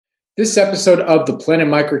This episode of the Planet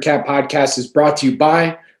Microcap podcast is brought to you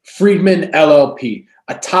by Friedman LLP,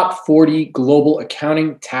 a top 40 global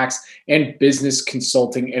accounting, tax, and business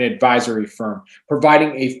consulting and advisory firm,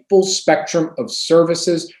 providing a full spectrum of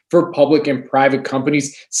services for public and private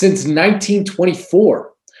companies since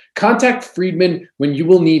 1924. Contact Friedman when you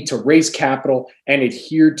will need to raise capital and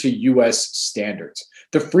adhere to U.S. standards.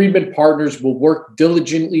 The Friedman partners will work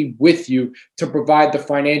diligently with you to provide the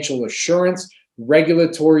financial assurance,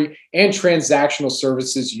 regulatory, and transactional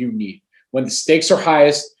services you need. When the stakes are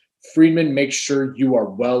highest, Friedman makes sure you are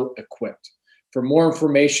well equipped. For more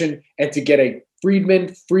information and to get a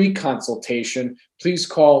Friedman free consultation, please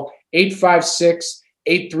call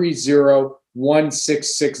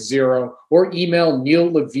 856-830-1660 or email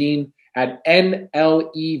Neil Levine at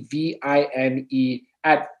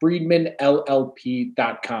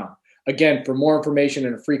nlevine@friedmanllp.com. Again, for more information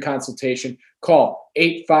and a free consultation, call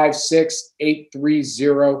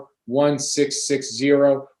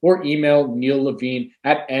 856-830-1660 or email Neil Levine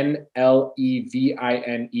at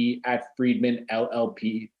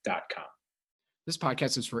nlevine@friedmanllp.com. This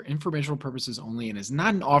podcast is for informational purposes only and is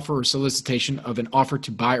not an offer or solicitation of an offer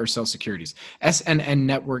to buy or sell securities. SNN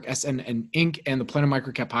Network, SNN Inc., and the Planet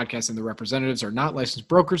Microcap podcast and the representatives are not licensed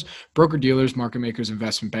brokers, broker-dealers, market makers,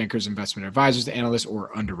 investment bankers, investment advisors, analysts, or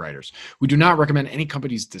underwriters. We do not recommend any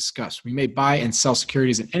companies discussed. We may buy and sell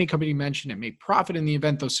securities in any company mentioned and may profit in the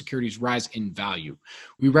event those securities rise in value.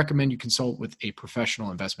 We recommend you consult with a professional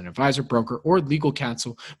investment advisor, broker, or legal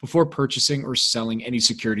counsel before purchasing or selling any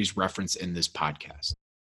securities referenced in this podcast.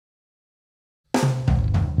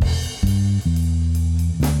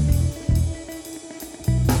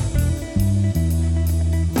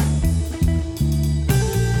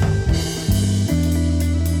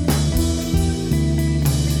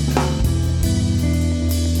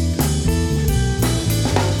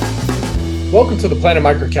 Welcome to the Planet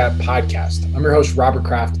Microcap podcast. I'm your host, Robert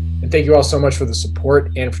Kraft, and thank you all so much for the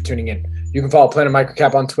support and for tuning in. You can follow Planet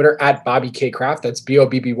Microcap on Twitter at Bobby K. Kraft. That's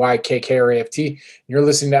BOBBYKKRAFT. And you're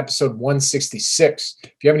listening to episode 166.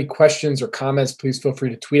 If you have any questions or comments, please feel free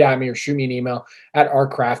to tweet at me or shoot me an email at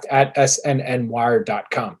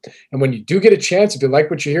rkraft@snnwire.com. And when you do get a chance, if you like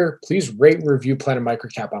what you hear, please rate and review Planet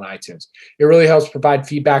Microcap on iTunes. It really helps provide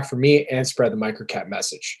feedback for me and spread the Microcap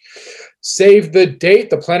message. Save the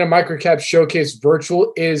date. The Planet Microcap Showcase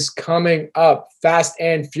Virtual is coming up fast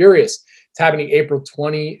and furious. It's happening April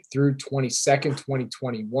 20 through 22nd,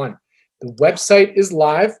 2021. The website is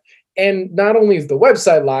live. And not only is the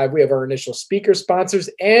website live, we have our initial speaker sponsors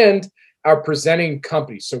and our presenting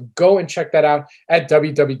company. So go and check that out at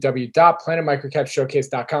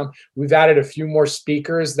www.planetmicrocapshowcase.com. We've added a few more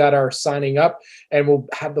speakers that are signing up, and we'll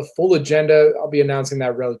have the full agenda. I'll be announcing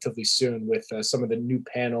that relatively soon with some of the new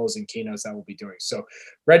panels and keynotes that we'll be doing. So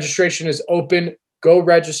registration is open. Go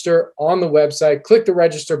register on the website. Click the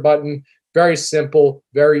register button. Very simple,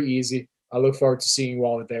 very easy. I look forward to seeing you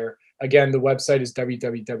all there. Again, the website is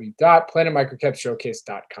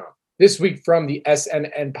www.planetmicrocapshowcase.com. This week from the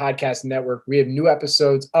SNN Podcast Network, we have new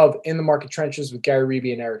episodes of In the Market Trenches with Gary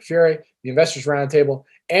Reeby and Eric Fury, the Investors Roundtable,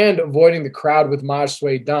 and Avoiding the Crowd with Maj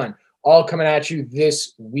Soueidan, all coming at you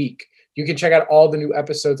this week. You can check out all the new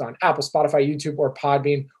episodes on Apple, Spotify, YouTube, or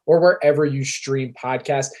Podbean, or wherever you stream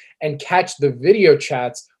podcasts, and catch the video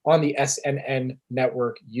chats on the SNN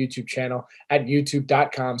Network YouTube channel at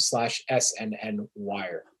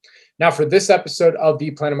youtube.com/SNNWire. Now, for this episode of the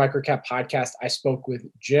Planet Microcap podcast, I spoke with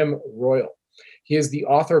Jim Royal. He is the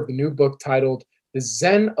author of the new book titled The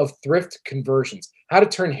Zen of Thrift Conversions: How to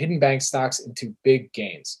Turn Hidden Bank Stocks into Big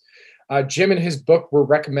Gains. Jim and his book were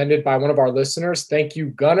recommended by one of our listeners. Thank you,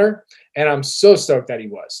 Gunnar. And I'm so stoked that he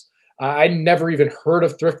was. I never even heard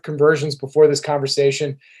of thrift conversions before this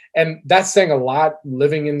conversation. And that's saying a lot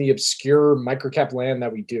living in the obscure microcap land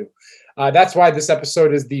that we do. That's why this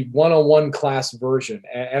episode is the 101 class version.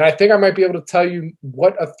 And I think I might be able to tell you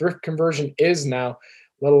what a thrift conversion is now,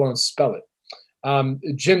 let alone spell it.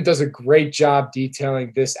 Jim does a great job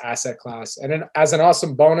detailing this asset class. And as an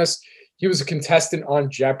awesome bonus, he was a contestant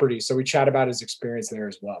on Jeopardy, so we chat about his experience there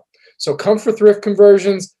as well. So come for thrift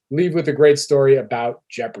conversions, leave with a great story about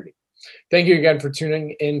Jeopardy. Thank you again for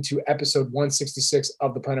tuning in to episode 166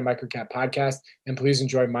 of the Planet Microcap podcast, and please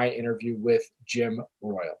enjoy my interview with Jim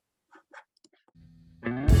Royal.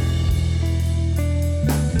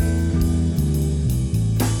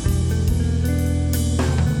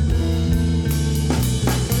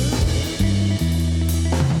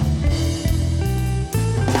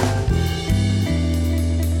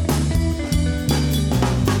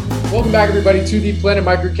 Welcome Welcome back, everybody, to the Planet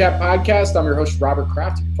Microcap podcast. I'm your host, Robert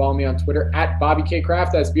Kraft. You can follow me on Twitter at Bobby K.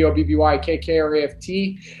 Kraft. That's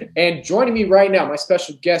BOBBYKKRAFT. And joining me right now, my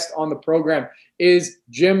special guest on the program is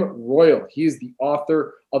Jim Royal. He is the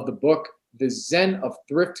author of the book, The Zen of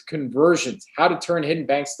Thrift Conversions, How to Turn Hidden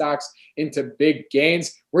Bank Stocks into Big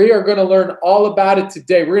Gains. We are going to learn all about it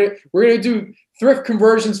today. We're going to do Thrift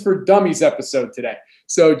Conversions for Dummies episode today.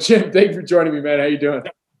 So, Jim, thank you for joining me, man. How you doing?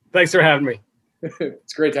 Thanks for having me.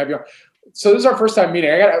 It's great to have you on. So this is our first time meeting.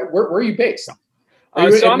 Where are you based? Are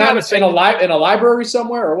you so in a library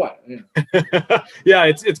somewhere or what? Yeah, yeah,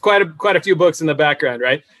 it's quite a few books in the background,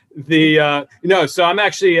 right? So I'm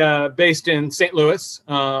actually based in St. Louis,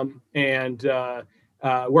 and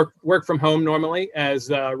work from home normally as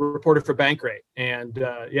a reporter for Bankrate, and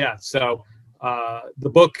so the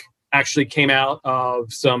book actually came out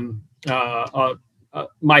of some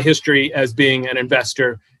my history as being an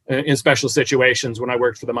investor in special situations when I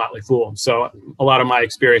worked for the Motley Fool. So a lot of my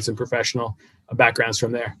experience and professional backgrounds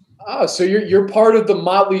from there. Oh, so you're part of the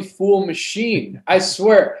Motley Fool machine. I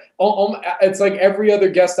swear. It's like every other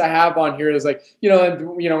guest I have on here is like,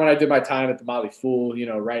 when I did my time at the Motley Fool,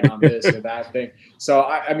 writing on this or that thing. So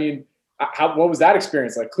what was that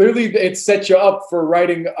experience like? Clearly it set you up for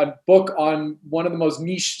writing a book on one of the most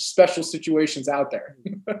niche special situations out there.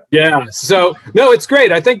 Yeah. So no, it's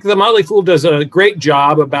great. I think the Motley Fool does a great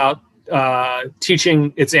job about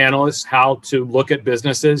teaching its analysts how to look at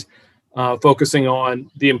businesses, focusing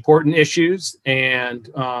on the important issues and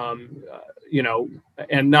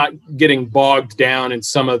not getting bogged down in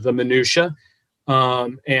some of the minutia.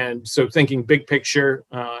 And so thinking big picture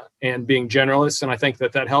and being generalists, and I think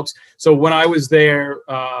that helps. So when I was there,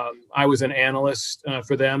 I was an analyst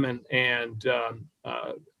for them and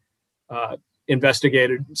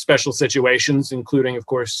investigated special situations, including, of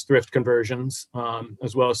course, thrift conversions,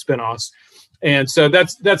 as well as spinoffs. And so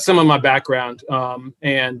that's some of my background.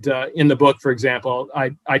 In the book, for example,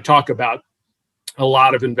 I talk about a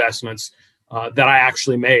lot of investments that I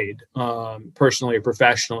actually made personally or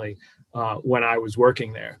professionally when I was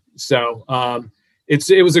working there. So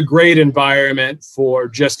it was a great environment for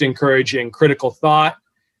just encouraging critical thought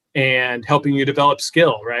and helping you develop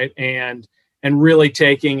skill, right? And really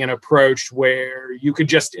taking an approach where you could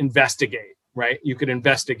just investigate, right? You could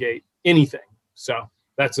investigate anything. So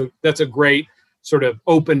that's a great sort of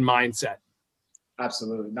open mindset.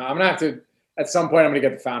 Absolutely. Now I'm gonna have to, at some point, I'm gonna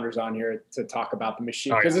get the founders on here to talk about the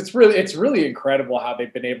machine, because it's really incredible how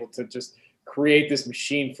they've been able to just create this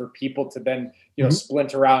machine for people to then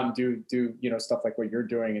splinter out and do stuff like what you're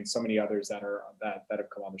doing, and so many others that have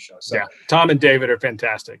come on the show. So yeah, Tom and David are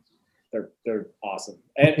fantastic. They're awesome.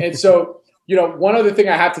 And so one other thing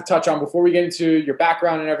I have to touch on before we get into your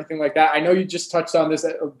background and everything like that. I know you just touched on this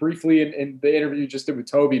briefly in the interview you just did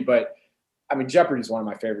with Toby, but I mean, Jeopardy is one of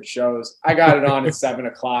my favorite shows. I got it on at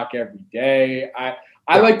 7:00 every day.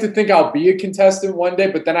 I like to think I'll be a contestant one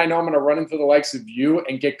day, but then I know I'm going to run into the likes of you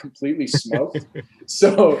and get completely smoked.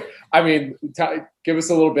 So, I mean, give us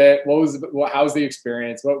a little bit. How's the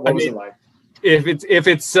experience? What was it like? If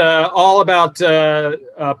it's all about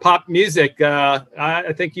pop music,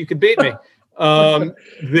 I think you could beat me. I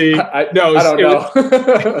don't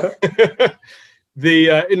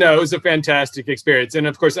know. It was a fantastic experience, and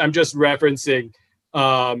of course, I'm just referencing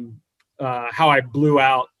how I blew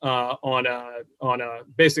out on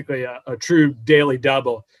basically a true daily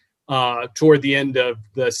double toward the end of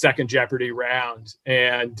the second Jeopardy round,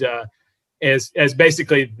 and as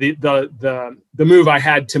basically the move I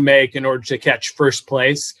had to make in order to catch first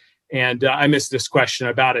place. And I missed this question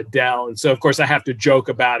about Adele, and so of course I have to joke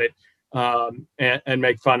about it and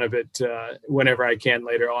make fun of it whenever I can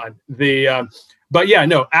later on. But yeah,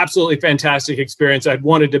 no, absolutely fantastic experience. I'd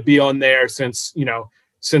wanted to be on there since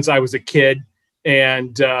I was a kid.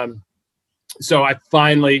 And so I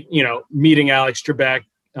finally, meeting Alex Trebek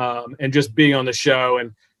and just being on the show.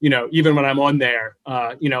 And, even when I'm on there,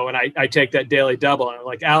 and I take that daily double, and I'm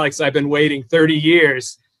like, Alex, I've been waiting 30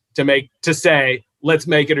 years to say, let's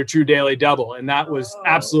make it a true daily double. And that was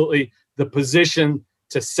absolutely the position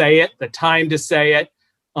to say it, the time to say it.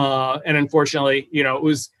 And unfortunately, it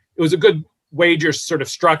was a good wager sort of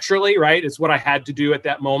structurally, right? It's what I had to do at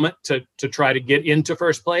that moment to try to get into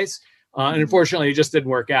first place. And unfortunately, it just didn't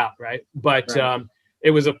work out, right? But it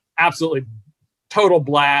was a absolutely total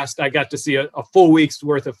blast. I got to see a full week's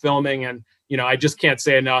worth of filming, and I just can't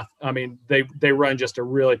say enough. I mean, they run just a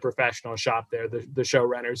really professional shop there, the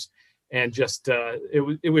showrunners, and just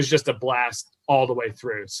it was just a blast all the way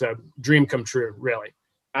through. So dream come true, really.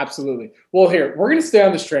 Absolutely. Well, here we're gonna stay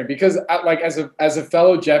on this train because, as a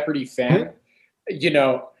fellow Jeopardy fan,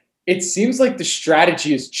 it seems like the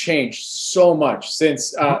strategy has changed so much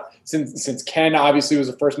since Ken obviously was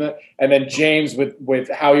the first man, and then James with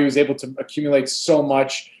how he was able to accumulate so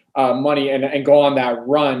much money and go on that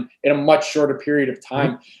run in a much shorter period of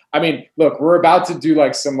time. I mean, look, we're about to do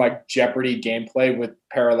like some like Jeopardy gameplay with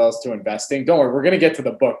parallels to investing. Don't worry, we're going to get to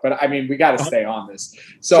the book, but I mean, we got to stay on this.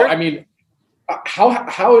 So, sure. I mean,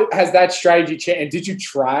 how has that strategy changed? And did you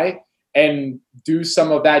try and do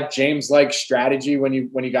some of that James-like strategy when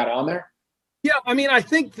you got on there? Yeah, I mean, I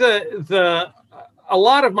think a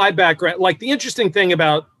lot of my background, like the interesting thing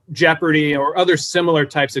about Jeopardy or other similar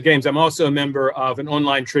types of games, I'm also a member of an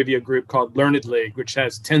online trivia group called Learned League, which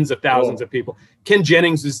has tens of thousands of people. Ken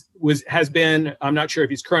Jennings has been, I'm not sure if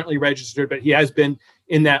he's currently registered, but he has been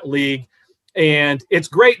in that league. And it's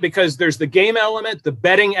great because there's the game element, the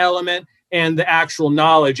betting element, and the actual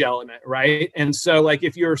knowledge element, right? And so like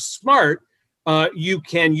if you're smart, you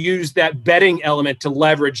can use that betting element to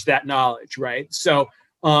leverage that knowledge, right? So,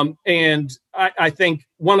 and I think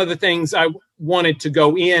one of the things I wanted to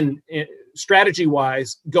go in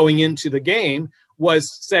strategy-wise going into the game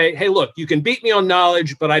was say, hey, look, you can beat me on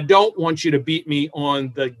knowledge, but I don't want you to beat me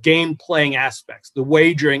on the game playing aspects, the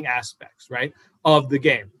wagering aspects, right, of the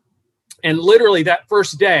game. And literally that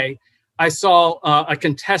first day, I saw a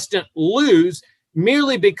contestant lose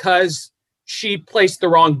merely because she placed the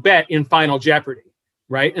wrong bet in Final Jeopardy,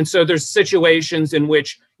 right? And so there's situations in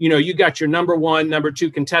which, you know, you got your number one, number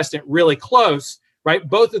two contestant really close, right?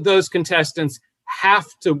 Both of those contestants have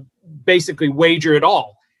to basically wager it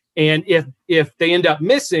all. And if they end up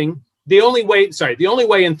missing, the only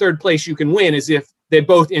way in third place you can win is if they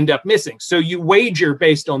both end up missing. So you wager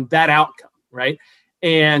based on that outcome, right?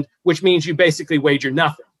 And which means you basically wager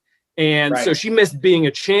nothing. And so she missed being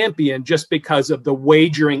a champion just because of the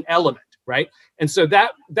wagering element, right? And so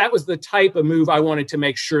that was the type of move I wanted to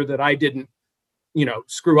make sure that I didn't, you know,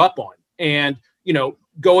 screw up on. And, you know,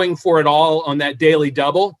 going for it all on that daily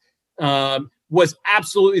double was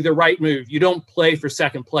absolutely the right move. You don't play for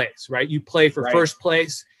second place, right? You play for first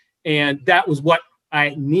place. And that was what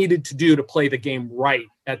I needed to do to play the game right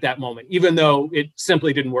at that moment, even though it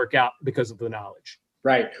simply didn't work out because of the knowledge.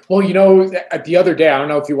 Right. Well, you know, the other day, I don't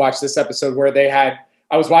know if you watched this episode where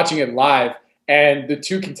I was watching it live, and the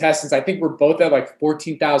two contestants, I think, were both at like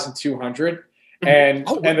 14,200, and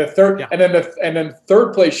then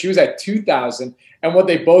third place, she was at 2,000. And what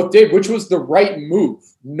they both did, which was the right move,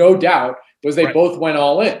 no doubt, was they both went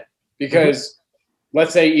all in, because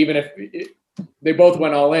let's say even if they both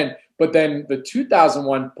went all in, but then the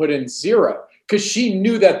 2,001 put in 0 because she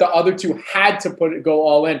knew that the other two had to go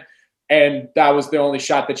all in. And that was the only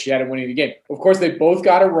shot that she had at winning the game. Of course, they both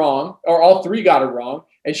got it wrong, or all three got it wrong,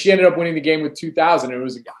 and she ended up winning the game with 2,000. It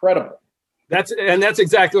was incredible. That's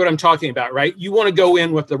exactly what I'm talking about, right? You want to go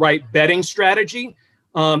in with the right betting strategy.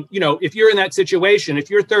 You know, if you're in that situation, if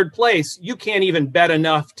you're third place, you can't even bet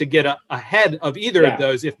enough to get ahead of either of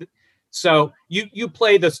those. So you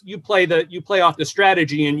play off the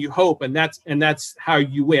strategy and you hope, and that's how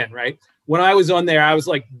you win, right? When I was on there, I was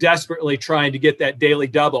like desperately trying to get that daily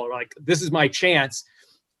double. Like, this is my chance.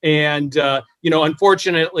 And, you know,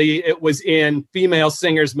 unfortunately, it was in Female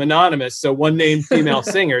Singers Mononymous. So one name female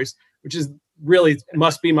singers, which is really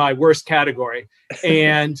must be my worst category.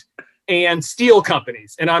 And steel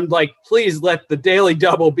companies. And I'm like, please let the daily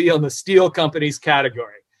double be on the steel companies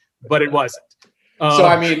category. But it wasn't. So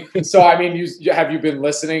I mean, have you been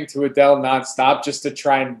listening to Adele nonstop just to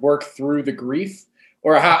try and work through the grief?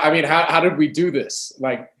 Or how did we do this?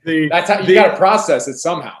 Like, that's how you got to process it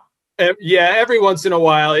somehow. Yeah, every once in a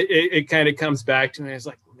while, it kind of comes back to me. It's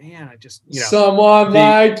like, man, I just, you know, someone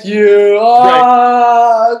like you.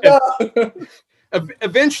 Oh, right. No.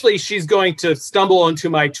 Eventually, she's going to stumble onto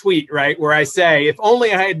my tweet, right, where I say, "If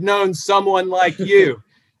only I had known someone like you,"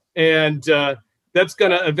 and that's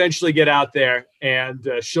going to eventually get out there, and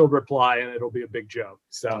she'll reply, and it'll be a big joke.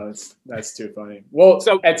 So that's too funny. Well,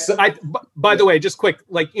 so by the way, just quick,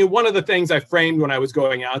 like, you know, one of the things I framed when I was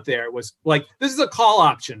going out there was like, this is a call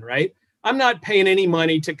option, right? I'm not paying any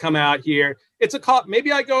money to come out here. It's a call.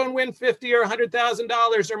 Maybe I go and win $50,000 or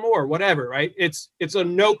 $100,000 or more, whatever, right? It's a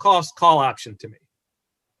no cost call option to me.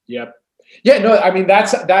 Yep. Yeah, no, I mean,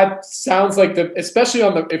 that sounds like especially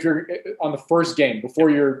if you're on the first game before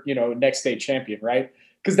you're, you know, next state champion, right?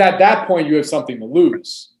 Because at that point you have something to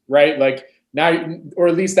lose, right? Like now, or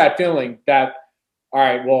at least that feeling that, all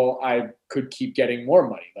right, well, I could keep getting more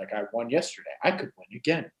money. Like I won yesterday, I could win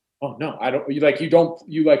again. Oh no, I don't. You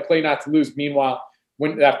play not to lose. Meanwhile,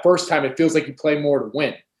 when that first time, it feels like you play more to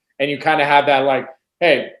win, and you kind of have that like,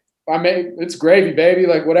 hey, it's gravy, baby.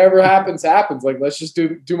 Like whatever happens, happens. Like let's just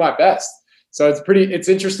do my best. So it's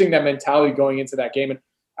interesting, that mentality going into that game. And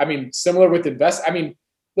I mean, similar with invest. I mean,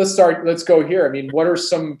 let's go here. I mean, what are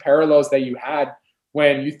some parallels that you had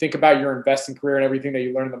when you think about your investing career and everything that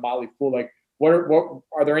you learned in the Motley Fool? Like, what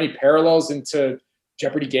are there any parallels into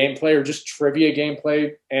Jeopardy gameplay or just trivia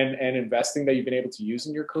gameplay and investing that you've been able to use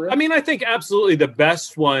in your career? I mean, I think absolutely the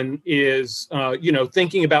best one is,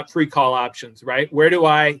 thinking about free call options, right? Where do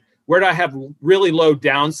I have really low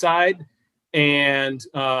downside and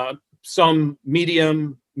some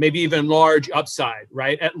medium, maybe even large upside,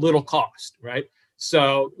 right? At little cost, right?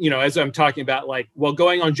 So, as I'm talking about, like, well,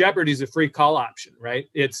 going on Jeopardy is a free call option, right?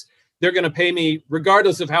 They're going to pay me,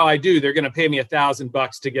 regardless of how I do, they're going to pay me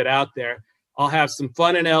 $1,000 to get out there. I'll have some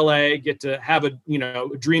fun in LA, get to have a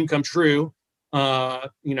dream come true,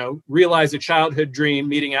 realize a childhood dream,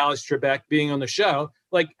 meeting Alex Trebek, being on the show.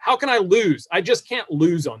 Like, how can I lose? I just can't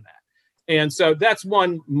lose on that. And so that's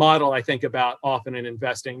one model I think about often in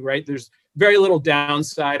investing, right? There's very little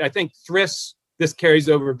downside. I think thrifts, this carries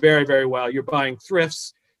over very, very well. You're buying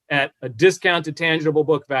thrifts at a discount to tangible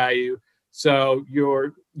book value. So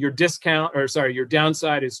your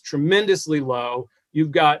downside is tremendously low.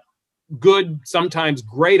 You've got good, sometimes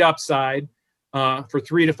great upside for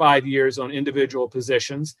 3 to 5 years on individual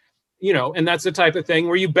positions, and that's the type of thing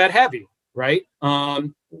where you bet heavy, right?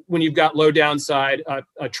 When you've got low downside,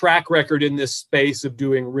 a track record in this space of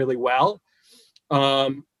doing really well.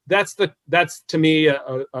 That's to me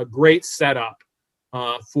a great setup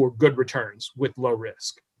for good returns with low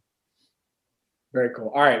risk. Very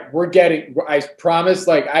cool. All right. I promise,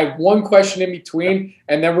 like, I have one question in between,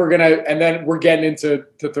 and then we're getting into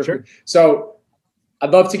third. Sure. So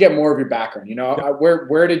I'd love to get more of your background.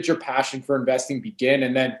 Where did your passion for investing begin?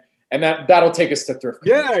 And that'll take us to thrift.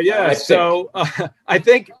 Yeah. So I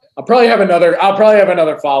think I'll probably have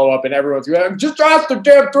another follow-up, and everyone's going, just ask the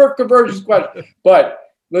damn thrift conversions question. But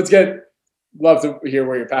love to hear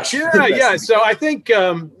where your passion. Yeah. So I think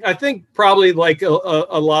probably like a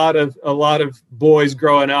lot of boys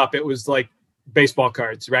growing up, it was like baseball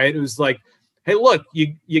cards, right? It was like, hey, look,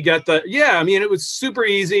 you got it was super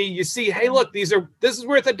easy. You see, hey, look, this is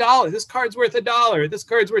worth $1. This card's worth $1. This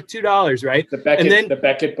card's worth $2, right? The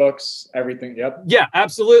Beckett books, everything. Yep. Yeah,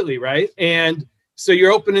 absolutely, right. And so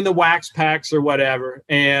you're opening the wax packs or whatever,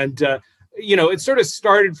 and it sort of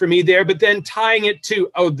started for me there, but then tying it to,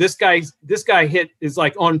 this guy is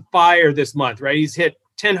like on fire this month, right? He's hit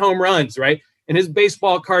 10 home runs, right? And his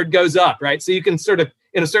baseball card goes up, right? So you can sort of,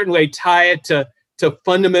 in a certain way, tie it to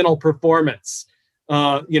fundamental performance,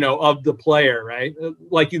 of the player, right?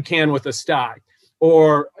 Like you can with a stock.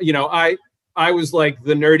 Or, I was like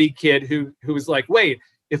the nerdy kid who was like, wait,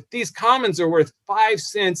 if these commons are worth 5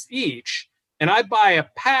 cents each and I buy a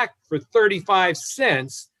pack for 35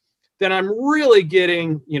 cents, then I'm really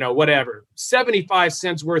getting, 75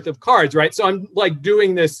 cents worth of cards, right? So I'm like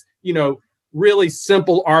doing this, really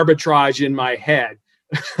simple arbitrage in my head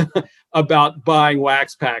about buying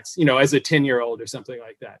wax packs, as a 10-year-old or something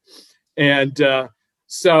like that. And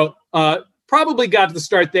so probably got to the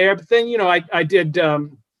start there. But then, I did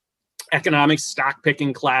economics stock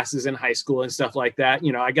picking classes in high school and stuff like that.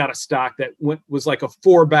 I got a stock that was like a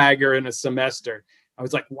 4-bagger in a semester. I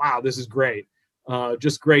was like, wow, this is great.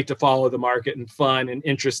 Just great to follow the market and fun and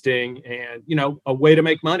interesting and, a way to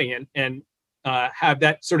make money and have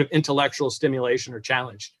that sort of intellectual stimulation or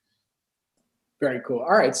challenge. Very cool.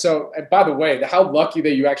 All right. So, by the way, how lucky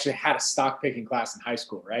that you actually had a stock picking class in high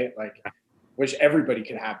school, right? Like, wish everybody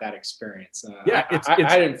could have that experience. I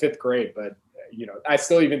had it in 5th grade, but I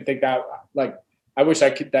still even think that, like, I wish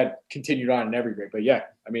that continued on in every grade. But yeah,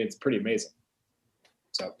 I mean, it's pretty amazing.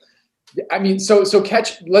 So. I mean, so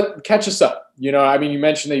catch us up. I mean, you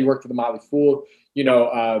mentioned that you worked for the Motley Fool.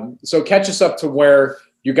 So catch us up to where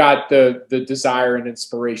you got the desire and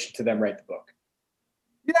inspiration to then write the book.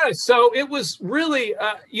 Yeah, so it was really,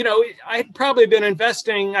 I'd probably been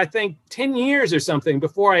investing, I think, 10 years or something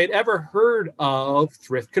before I had ever heard of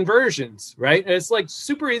thrift conversions, right? And it's like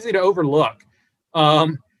super easy to overlook.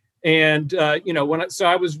 I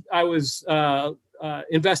was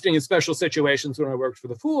investing in special situations when I worked for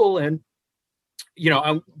the Fool, and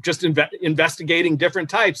I'm just investigating different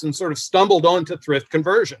types and sort of stumbled onto thrift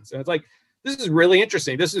conversions. And it's like, this is really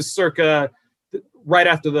interesting. This is circa right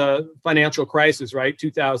after the financial crisis, right?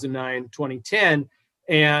 2009, 2010.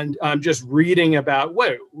 And I'm just reading about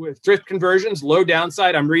with thrift conversions, low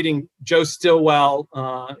downside. I'm reading Joe Stilwell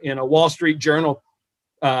in a Wall Street Journal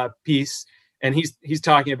piece, and he's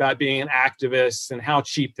talking about being an activist and how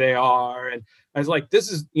cheap they are. And I was like, this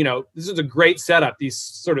is a great setup. These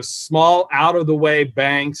sort of small, out of the way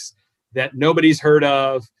banks that nobody's heard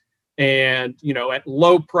of, and at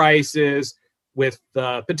low prices,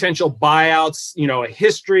 potential buyouts, a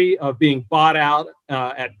history of being bought out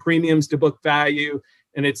at premiums to book value.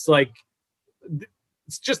 And it's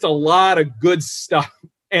just a lot of good stuff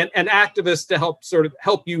and activists to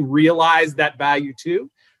help you realize that value too,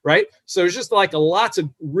 right? So there's just lots of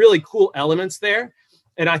really cool elements there.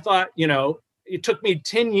 And I thought, it took me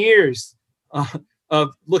 10 years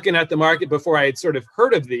of looking at the market before I had sort of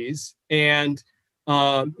heard of these. And,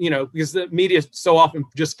 because the media so often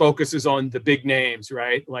just focuses on the big names,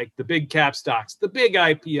 right? Like the big cap stocks, the big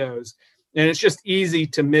IPOs. And it's just easy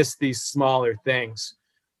to miss these smaller things,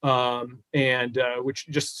 which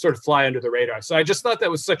just sort of fly under the radar. So I just thought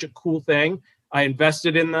that was such a cool thing. I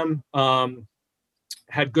invested in them,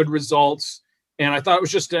 had good results. And I thought it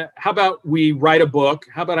was just how about we write a book?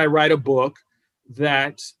 How about I write a book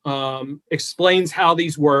that explains how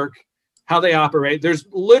these work, how they operate? There's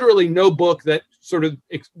literally no book that sort of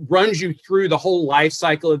runs you through the whole life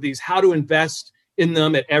cycle of these, how to invest in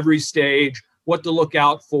them at every stage, what to look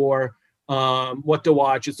out for, what to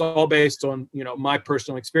watch. It's all based on, my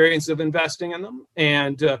personal experience of investing in them.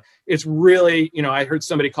 And it's really, I heard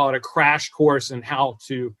somebody call it a crash course in how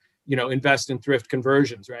to, invest in thrift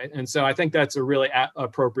conversions, right? And so I think that's a really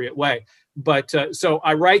appropriate way. But so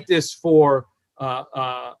I write this for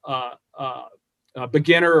a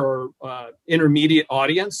beginner or intermediate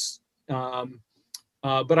audience.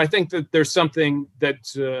 But I think that there's something that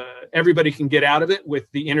everybody can get out of it with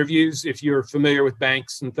the interviews. If you're familiar with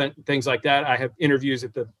banks and things like that, I have interviews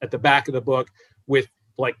at the back of the book with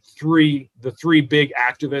the three big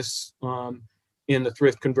activists in the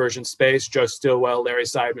thrift conversion space: Joe Stilwell, Larry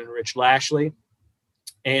Seidman, and Rich Lashley.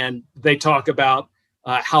 And they talk about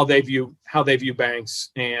how they view banks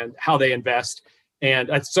and how they invest. And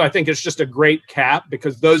so I think it's just a great cap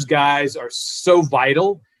because those guys are so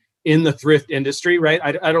vital in the thrift industry, right?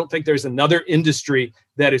 I don't think there's another industry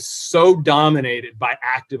that is so dominated by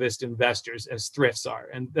activist investors as thrifts are.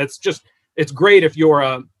 And it's great if you're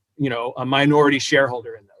a minority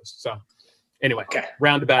shareholder in those. So anyway, okay.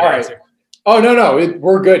 Roundabout answer. Right. Oh, no,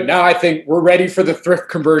 we're good. Now I think we're ready for the thrift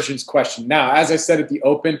conversions question. Now, as I said at the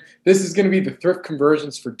open, this is going to be the thrift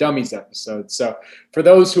conversions for dummies episode. So for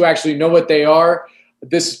those who actually know what they are,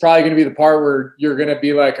 this is probably going to be the part where you're going to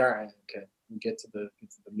be like, all right, okay, get to the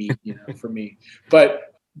meat, for me.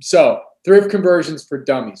 But so thrift conversions for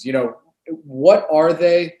dummies, what are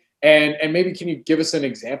they? And maybe can you give us an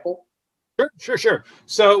example? Sure.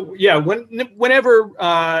 So yeah, whenever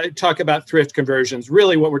talk about thrift conversions,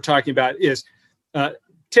 really what we're talking about is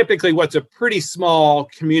typically what's a pretty small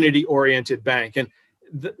community-oriented bank. And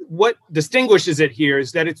what distinguishes it here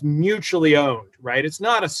is that it's mutually owned, right? It's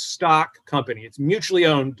not a stock company. It's mutually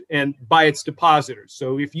owned and by its depositors.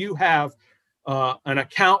 So if you have an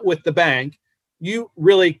account with the bank, you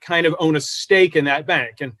really kind of own a stake in that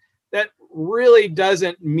bank. And that really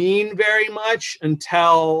doesn't mean very much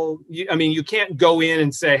until you can't go in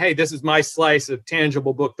and say, hey, this is my slice of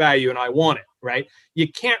tangible book value and I want it, right? You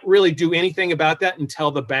can't really do anything about that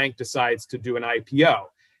until the bank decides to do an IPO.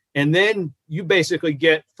 And then you basically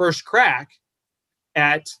get first crack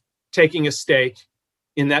at taking a stake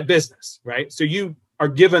in that business, right? So you are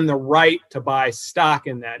given the right to buy stock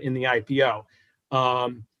in the IPO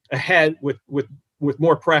ahead with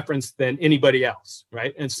more preference than anybody else,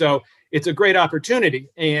 right? And so it's a great opportunity.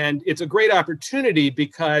 And it's a great opportunity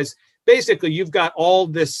because basically you've got all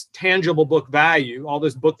this tangible book value, all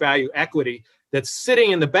this book value equity that's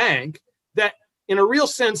sitting in the bank that in a real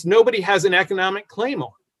sense, nobody has an economic claim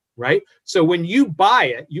on, right? So when you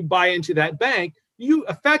buy into that bank, you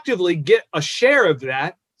effectively get a share of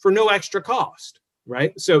that for no extra cost,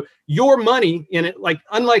 right? So your money in it,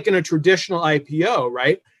 unlike in a traditional IPO,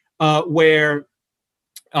 right? Where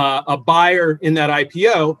a buyer in that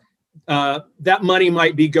IPO, that money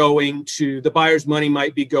might be going to, the buyer's money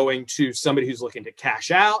might be going to somebody who's looking to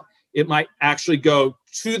cash out. It might actually go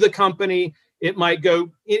to the company. It might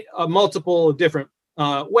go in multiple different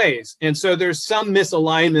ways. And so there's some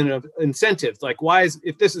misalignment of incentives. Like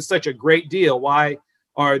if this is such a great deal, why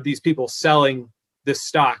are these people selling this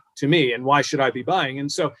stock to me? And why should I be buying? And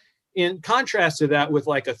so in contrast to that, with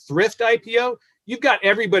like a thrift IPO, you've got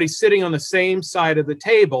everybody sitting on the same side of the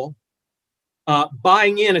table,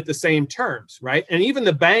 buying in at the same terms, right? And even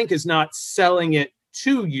the bank is not selling it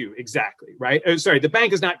to you exactly, right? The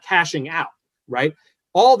bank is not cashing out, right?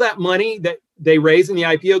 All that money that they raise in the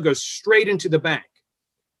IPO goes straight into the bank.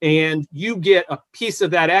 And you get a piece of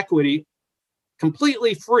that equity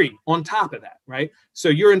completely free on top of that, right? So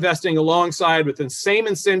you're investing alongside with the same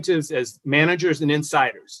incentives as managers and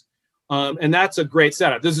insiders. And that's a great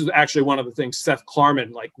setup. This is actually one of the things Seth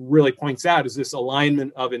Klarman really points out is this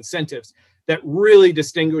alignment of incentives. that really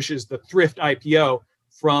distinguishes the Thrift IPO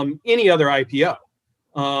from any other IPO,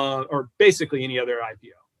 or basically any other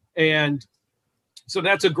IPO. And so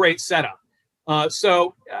that's a great setup.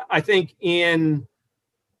 So I think in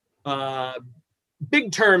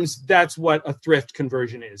big terms, that's what a thrift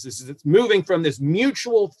conversion is. It's moving from this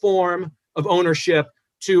mutual form of ownership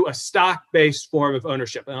to a stock-based form of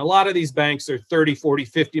ownership. And a lot of these banks are 30, 40,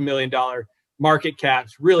 $50 million market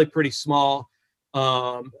caps, really pretty small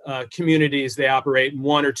communities. They operate in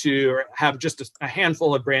one or two or have just a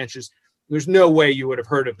handful of branches. There's no way you would have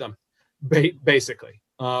heard of them, basically.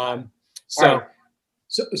 So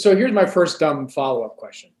here's my first dumb follow-up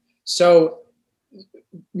question. So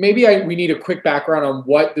maybe we need a quick background on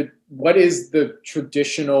what is the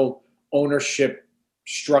traditional ownership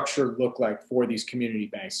structure look like for these community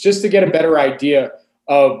banks, just to get a better idea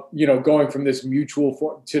of, going from this mutual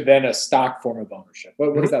form to then a stock form of ownership.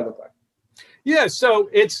 What does that look like? Yeah, so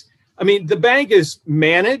the bank is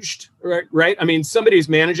managed, right? I mean, somebody's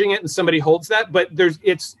managing it and somebody holds that, but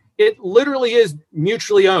it literally is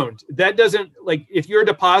mutually owned. That doesn't, like, if you're a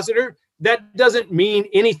depositor, that doesn't mean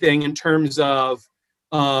anything in terms of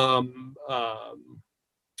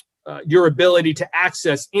your ability to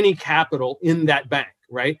access any capital in that bank,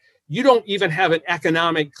 right? You don't even have an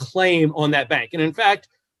economic claim on that bank. And in fact,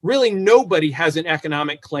 really nobody has an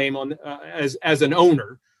economic claim on as an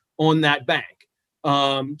owner on that bank.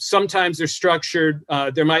 Sometimes they're structured,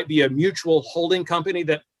 there might be a mutual holding company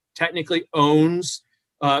that technically owns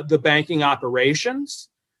the banking operations,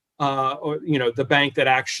 or the bank that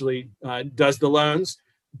actually does the loans.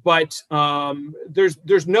 But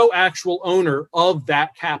there's no actual owner of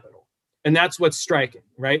that capital, and that's what's striking,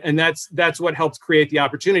 right? And that's what helps create the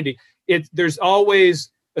opportunity. There's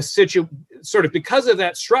always a sort of, because of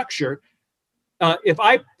that structure. If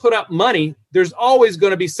I put up money, there's always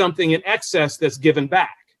going to be something in excess that's given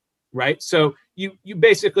back, right? So you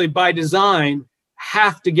basically, by design,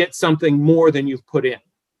 have to get something more than you've put in.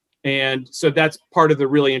 And so that's part of the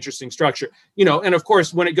really interesting structure, and of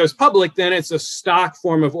course, when it goes public, then it's a stock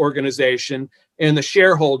form of organization, and the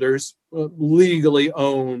shareholders legally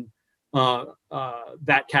own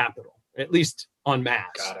that capital, at least en masse.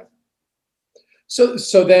 Got it.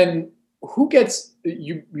 So then who gets,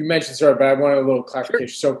 you mentioned, sorry, but I wanted a little clarification.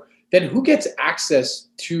 Sure. So then who gets access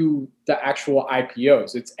to the actual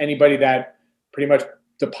IPOs? It's anybody that pretty much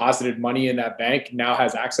deposited money in that bank now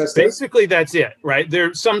has access to basically it? That's it, right?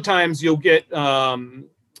 There sometimes you'll get a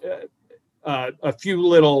few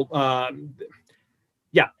little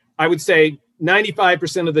I would say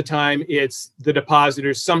 95% of the time it's the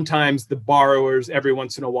depositors. Sometimes the borrowers every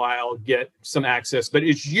once in a while get some access, but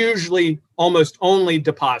it's usually almost only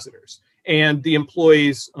depositors and the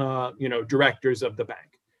employees, directors of the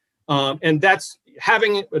bank. And that's,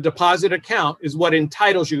 having a deposit account is what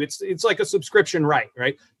entitles you. It's like a subscription right?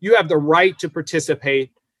 You have the right to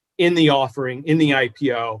participate in the offering, in the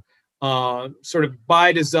IPO. Sort of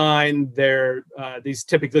by design, these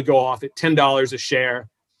typically go off at $10 a share,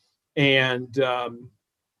 and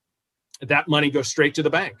that money goes straight to the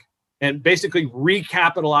bank and basically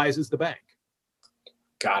recapitalizes the bank.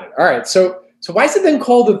 Got it. All right. So why is it then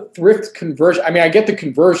called a thrift conversion? I mean, I get the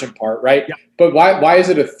conversion part, right? Yeah. But why is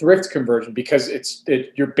it a thrift conversion? Because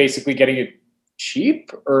you're basically getting it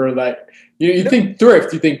cheap, or like you think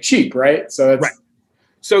thrift, you think cheap, right? So that's right.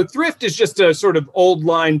 So thrift is just a sort of old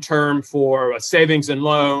line term for a savings and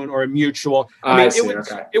loan or a mutual.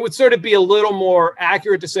 It would sort of be a little more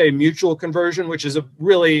accurate to say mutual conversion, which is a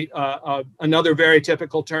really another very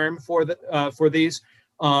typical term for these.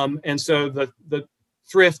 And so the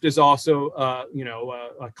thrift is also, a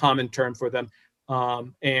common term for them,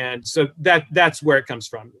 and so that's where it comes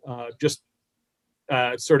from. Just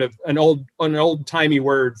sort of an old timey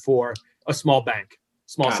word for a small bank,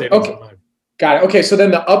 small savings and loan. Got it. Okay, so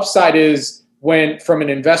then the upside is, when from an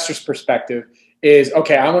investor's perspective, is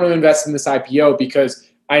okay, I want to invest in this IPO because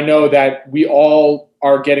I know that we all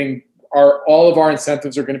are getting all of our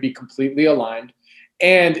incentives are going to be completely aligned,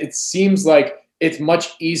 and it seems like it's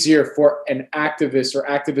much easier for an activist or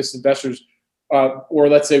activist investors, or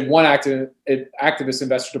let's say one activist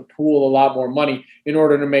investor, to pool a lot more money in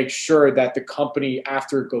order to make sure that the company,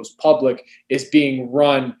 after it goes public, is being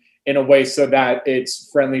run in a way so that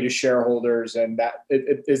it's friendly to shareholders. And that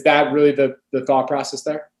is that really the thought process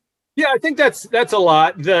there? Yeah, I think that's a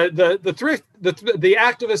lot. The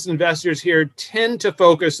activist investors here tend to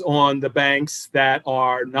focus on the banks that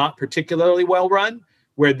are not particularly well run,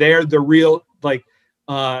 where they're the real,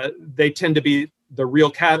 they tend to be the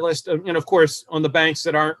real catalyst. And of course, on the banks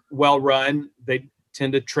that aren't well run, they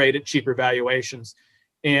tend to trade at cheaper valuations.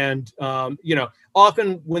 And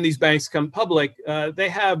often when these banks come public, they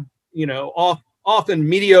have often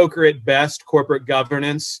mediocre at best corporate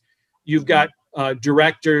governance. You've got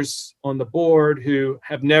directors on the board who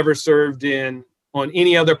have never served on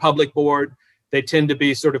any other public board. They tend to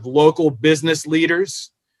be sort of local business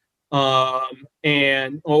leaders, or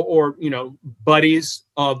buddies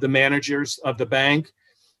of the managers of the bank.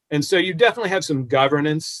 And so you definitely have some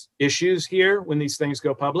governance issues here when these things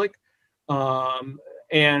go public.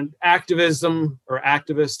 And activism or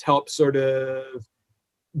activists help sort of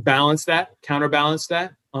counterbalance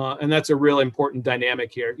that. And that's a real important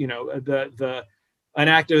dynamic here. An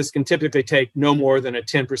activist can typically take no more than a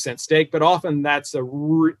 10% stake, but often that's a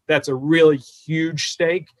really huge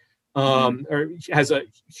stake, or has a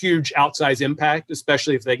huge outsized impact,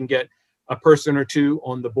 especially if they can get a person or two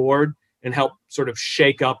on the board and help sort of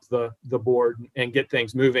shake up the board and get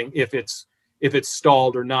things moving if it's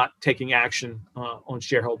stalled or not taking action on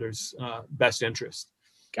shareholders' best interest.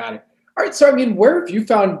 Got it. All right. So, I mean, where have you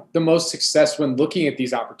found the most success when looking at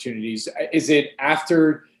these opportunities? Is it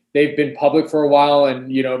after they've been public for a while and,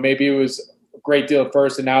 maybe it was a great deal at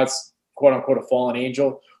first and now it's quote unquote a fallen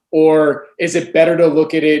angel? Or is it better to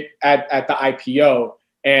look at it at the IPO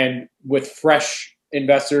and with fresh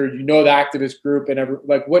investor, the activist group and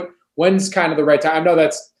when's kind of the right time? I know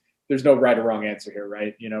there's no right or wrong answer here,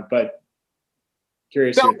 right? But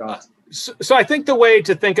curious your thoughts. So I think the way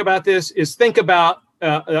to think about this is think about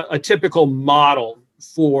a typical model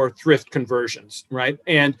for thrift conversions, right?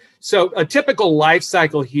 And so a typical life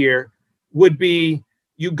cycle here would be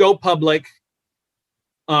you go public.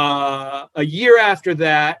 A year after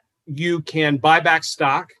that, you can buy back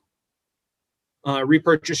stock,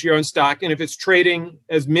 repurchase your own stock. And if it's trading,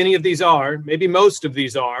 as many of these are, maybe most of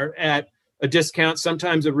these are, at a discount,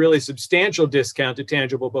 sometimes a really substantial discount to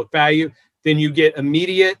tangible book value, then you get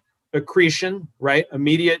immediate accretion, right?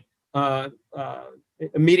 Immediate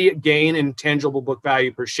gain in tangible book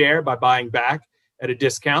value per share by buying back at a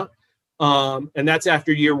discount. And that's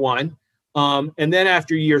after year one. And then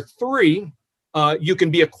after year three, you can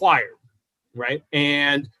be acquired, right?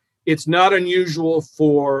 And it's not unusual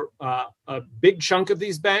for a big chunk of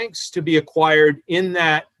these banks to be acquired in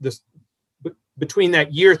between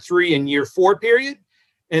that year 3 and year 4 period,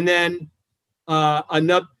 and then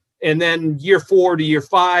year 4 to year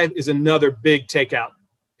 5 is another big takeout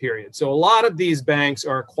period. So a lot of these banks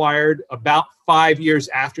are acquired about 5 years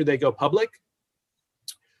after they go public,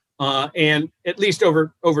 and at least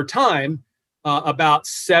over time, about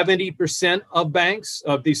 70% of banks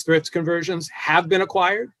of these thrift conversions have been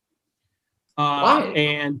acquired.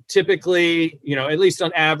 And typically, at least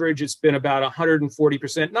on average, it's been about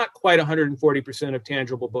 140%, not quite 140% of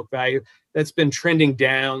tangible book value. That's been trending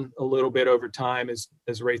down a little bit over time as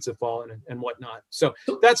rates have fallen and whatnot. So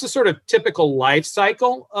that's a sort of typical life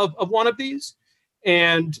cycle of one of these.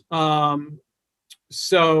 And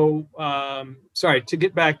sorry, to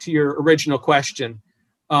get back to your original question.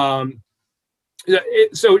 So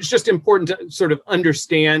it's just important to sort of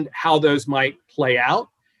understand how those might play out.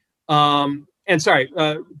 And sorry,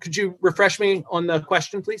 could you refresh me on the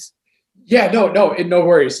question, please? Yeah, no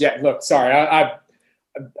worries. Yeah, look, sorry, I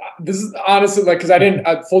this is honestly because I didn't.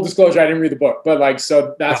 Full disclosure, I didn't read the book, but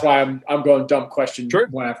so that's why I'm going dumb question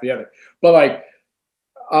one after the other. But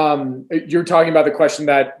you're talking about the question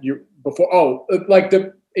that you before. Oh,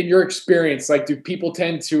 in your experience, do people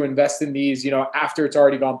tend to invest in these, after it's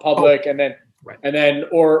already gone public, and then? Right. And then,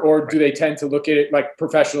 or do they tend to look at it like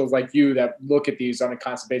professionals like you that look at these on a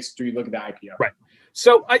constant basis? Do you look at the IPO? Right.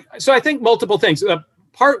 So I think multiple things.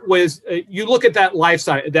 Part was you look at that life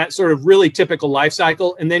cycle, that sort of really typical life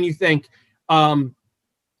cycle, and then you think, where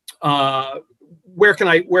can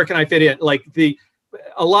I fit in?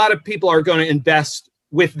 A lot of people are going to invest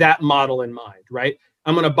with that model in mind, right?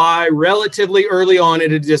 I'm going to buy relatively early on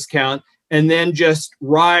at a discount, and then just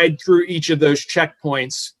ride through each of those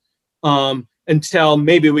checkpoints. Until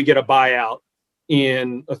maybe we get a buyout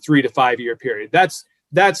in a 3 to 5 year period. That's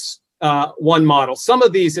one model. Some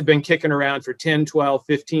of these have been kicking around for 10, 12,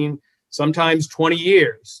 15, sometimes 20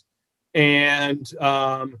 years. And,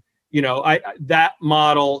 that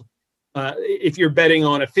model, if you're betting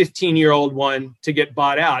on a 15-year-old one to get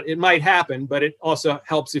bought out, it might happen, but it also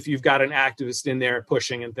helps if you've got an activist in there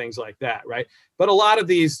pushing and things like that, right? But a lot of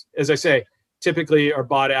these, as I say, typically are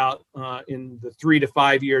bought out in the 3 to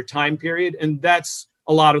 5 year time period. And that's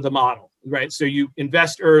a lot of the model, right? So you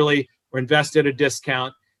invest early or invest at a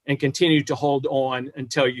discount and continue to hold on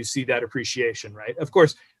until you see that appreciation, right? Of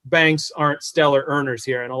course, banks aren't stellar earners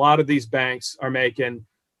here. And a lot of these banks are making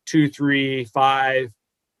 2, 3, 5%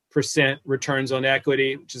 returns on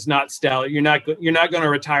equity, which is not stellar. You're not going to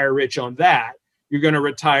retire rich on that. You're going to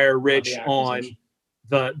retire rich on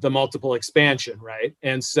the multiple expansion, right?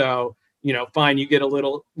 And so, fine, you get a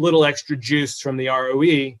little extra juice from the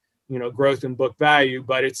ROE, growth in book value,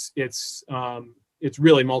 but it's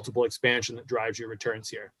really multiple expansion that drives your returns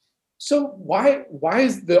here. So why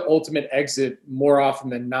is the ultimate exit more often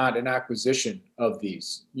than not an acquisition of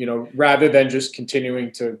these, rather than just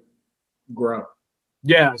continuing to grow?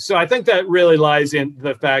 Yeah, so I think that really lies in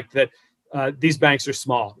the fact that these banks are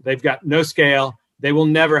small. They've got no scale. They will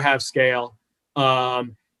never have scale.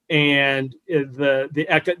 And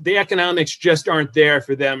the economics just aren't there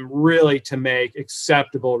for them really to make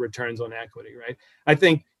acceptable returns on equity, right? I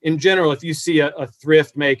think in general, if you see a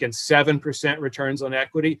thrift making 7% returns on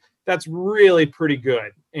equity, that's really pretty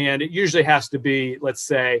good. And it usually has to be, let's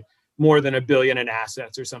say, more than $1 billion in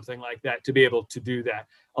assets or something like that to be able to do that.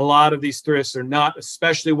 A lot of these thrifts are not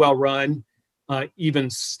especially well run, even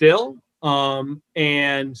still.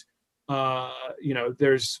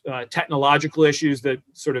 There's technological issues, that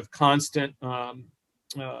sort of constant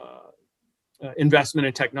investment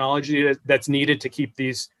in technology that's needed to keep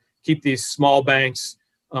these small banks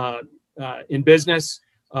in business.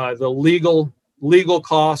 The legal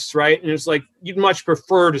costs, right? And it's like you'd much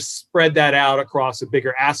prefer to spread that out across a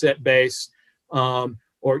bigger asset base, or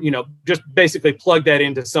just basically plug that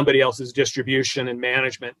into somebody else's distribution and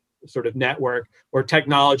management sort of network or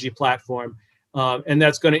technology platform. And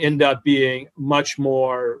that's going to end up being much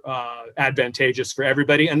more advantageous for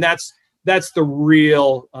everybody. And that's the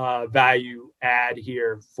real value add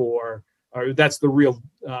here or that's the real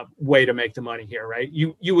way to make the money here, right?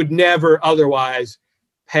 You would never otherwise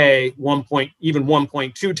pay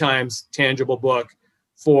 1.2 times tangible book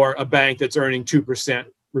for a bank that's earning 2%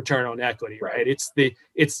 return on equity, right?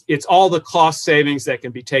 It's all the cost savings that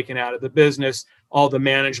can be taken out of the business, all the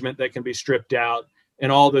management that can be stripped out, and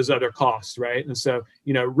all those other costs, right? And so,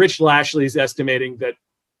 Rich Lashley is estimating that,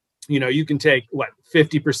 you can take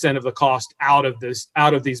 50% of the cost out of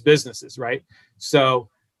these businesses, right? So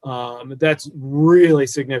that's really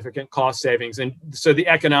significant cost savings. And so the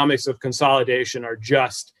economics of consolidation are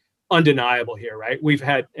just undeniable here, right? We've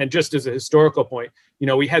had, and just as a historical point,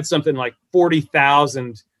 we had something like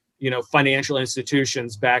 40,000, financial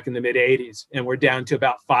institutions back in the mid 80s, and we're down to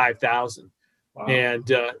about 5,000. Wow.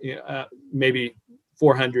 And maybe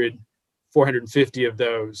 450 of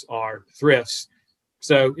those are thrifts.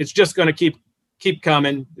 So it's just going to keep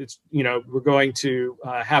coming. It's, we're going to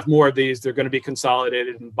have more of these. They're going to be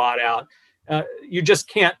consolidated and bought out. You just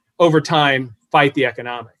can't over time fight the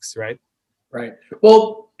economics, right? Right.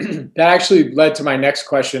 Well, that actually led to my next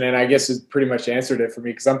question, and I guess it pretty much answered it for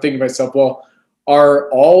me, because I'm thinking to myself, well, are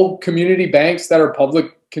all community banks that are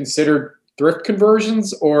public considered thrift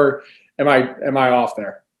conversions, or am I off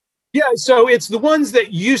there? Yeah, so it's the ones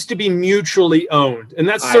that used to be mutually owned, and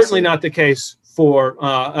that's certainly not the case for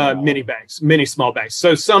many small banks.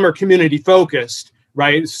 So some are community focused,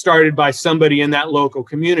 right? Started by somebody in that local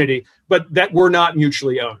community, but that were not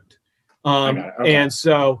mutually owned. Okay. And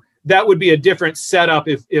so that would be a different setup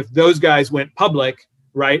if those guys went public,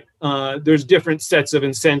 right? There's different sets of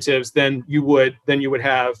incentives than you would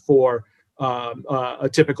have for a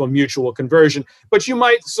typical mutual conversion, but you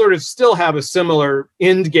might sort of still have a similar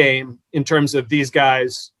end game in terms of these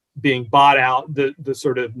guys being bought out, the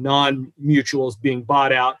sort of non-mutuals being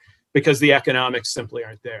bought out because the economics simply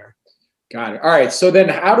aren't there. Got it. All right. So then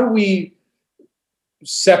how do we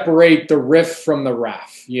separate the riff from the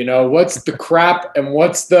raff? What's the crap and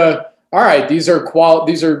what's the, all right, these are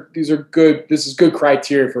good. This is good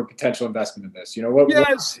criteria for potential investment in this.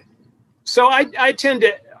 Yes. So I tend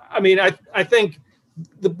to, I think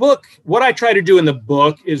the book, what I try to do in the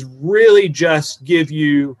book is really just give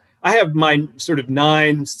you, I have my sort of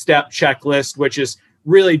 9-step checklist, which is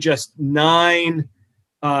really just 9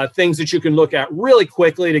 things that you can look at really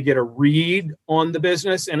quickly to get a read on the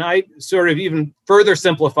business. And I sort of even further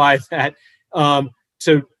simplify that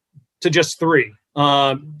to just 3.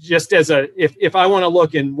 Just as if I want to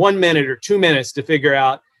look in 1 minute or 2 minutes to figure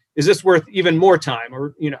out, is this worth even more time?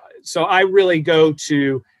 Or, so I really go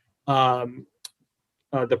to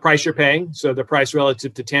the price you're paying. So the price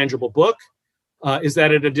relative to tangible book. Is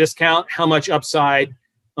that at a discount? How much upside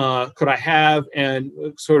could I have? And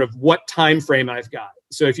sort of what time frame I've got.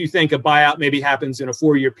 So if you think a buyout maybe happens in a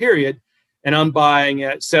 4-year period, and I'm buying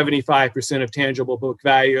at 75% of tangible book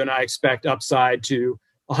value, and I expect upside to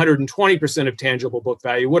 120% of tangible book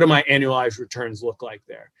value, what do my annualized returns look like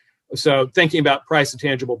there? So thinking about price of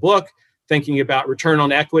tangible book, thinking about return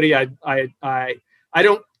on equity, I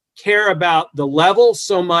don't care about the level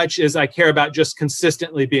so much as I care about just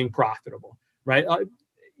consistently being profitable, right?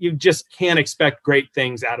 You just can't expect great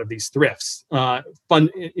things out of these thrifts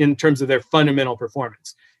in terms of their fundamental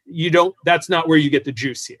performance. that's not where you get the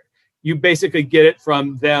juice here. You basically get it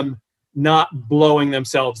from them not blowing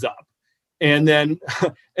themselves up. And then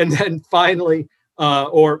finally,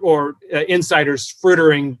 or insiders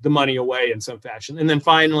frittering the money away in some fashion. And then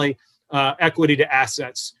finally, equity to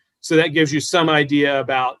assets. So that gives you some idea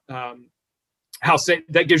about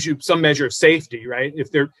that gives you some measure of safety, right?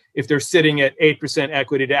 If they're sitting at 8%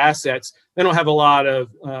 equity to assets, they don't have a lot of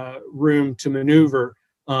room to maneuver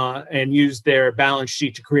and use their balance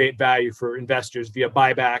sheet to create value for investors via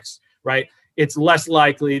buybacks, right? It's less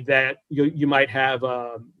likely that you might have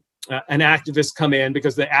an activist come in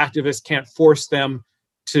because the activist can't force them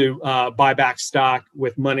to buy back stock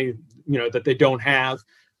with money that they don't have.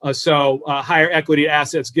 So higher equity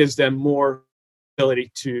assets gives them more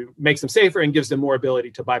ability to makes them safer and gives them more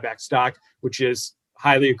ability to buy back stock, which is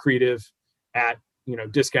highly accretive at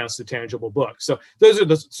discounts to tangible book. So those are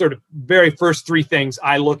the sort of very first three things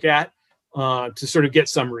I look at to sort of get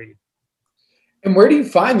some read. And where do you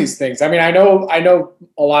find these things? I mean, I know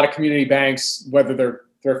a lot of community banks, whether they're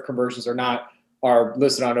thrift conversions or not, are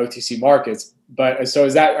listed on OTC markets. But so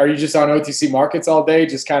are you just on OTC markets all day,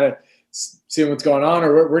 just kind of seeing what's going on,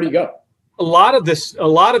 or where do you go? A lot of these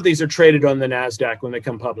are traded on the NASDAQ when they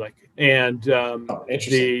come public. And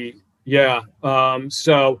interesting.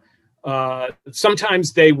 So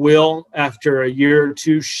sometimes they will, after a year or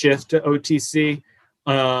two, shift to OTC.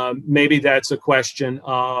 Maybe that's a question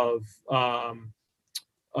of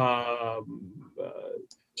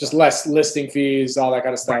just less listing fees, all that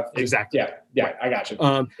kind of stuff. Right, exactly. Yeah, I got you.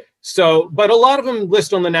 But a lot of them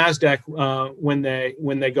list on the NASDAQ when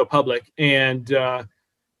they go public, and I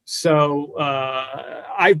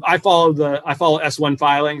follow S1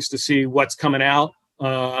 filings to see what's coming out.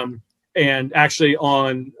 And actually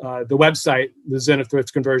on the website, the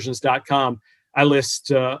zenofthriftconversions.com, I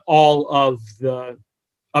list all of the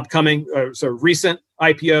upcoming, recent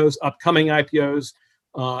IPOs, upcoming IPOs,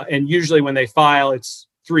 and usually when they file, it's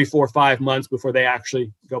 3, 4, 5 months before they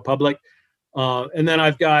actually go public. And then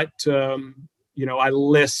I've got, I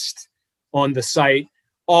list on the site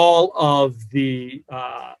all of the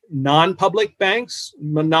non-public banks,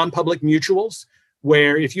 non-public mutuals,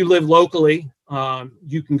 where if you live locally,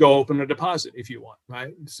 you can go open a deposit if you want,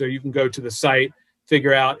 right? So you can go to the site,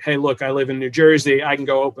 figure out, hey, look, I live in New Jersey. I can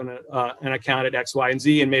go open an account at X, Y, and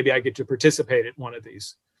Z, and maybe I get to participate at one of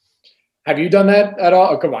these. Have you done that at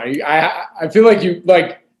all? Oh, come on. I feel like you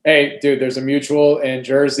hey, dude, there's a mutual in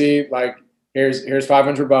Jersey. Like, here's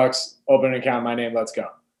 $500. Open an account in my name. Let's go.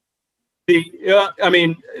 I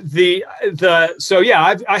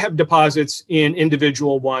have deposits in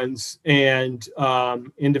individual ones and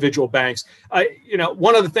individual banks.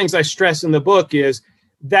 One of the things I stress in the book is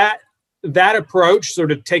that approach,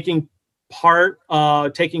 sort of taking part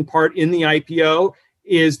in the IPO,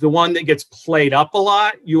 is the one that gets played up a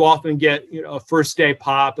lot. You often get a first day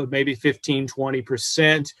pop of maybe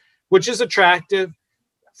 15-20%, which is attractive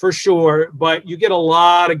for sure, but you get a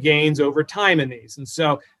lot of gains over time in these. And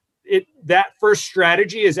so that first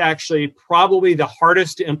strategy is actually probably the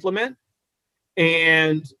hardest to implement.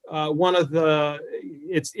 And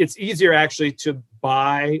it's easier actually to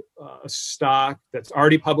buy a stock that's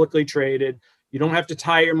already publicly traded. You don't have to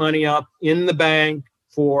tie your money up in the bank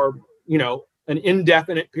for, an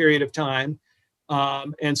indefinite period of time.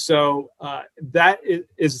 And so that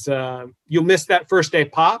is you'll miss that first day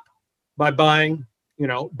pop by buying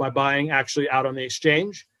actually out on the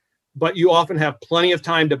exchange. But you often have plenty of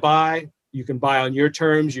time to buy. You can buy on your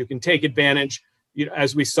terms. You can take advantage.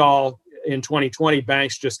 As we saw in 2020,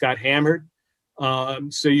 banks just got hammered.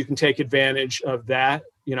 So you can take advantage of that.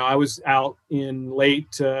 I was out in late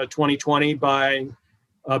 2020 buying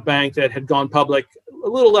a bank that had gone public a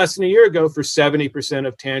little less than a year ago for 70%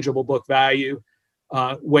 of tangible book value,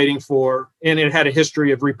 and it had a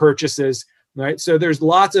history of repurchases, right? So there's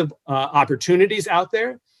lots of opportunities out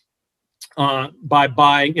there by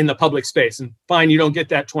buying in the public space. And fine, you don't get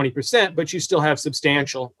that 20%, but you still have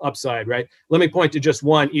substantial upside, right? Let me point to just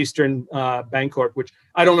one, Eastern Bancorp, which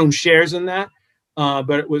I don't own shares in that,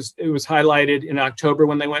 but it was highlighted in October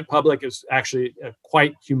when they went public. It was actually a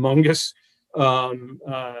quite humongous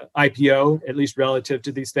IPO, at least relative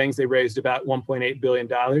to these things. They raised about $1.8 billion.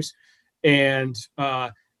 And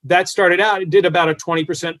that started out, it did about a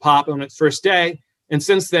 20% pop on its first day. And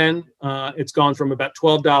since then, it's gone from about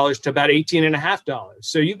 $12 to about $18.50.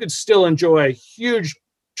 So you could still enjoy a huge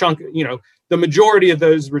chunk, the majority of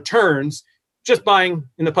those returns just buying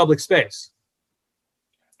in the public space.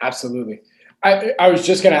 Absolutely. I was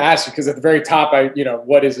just going to ask you, because at the very top,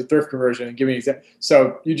 what is a thrift conversion, and give me an example.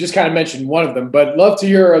 So you just kind of mentioned one of them, but love to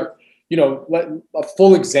hear, a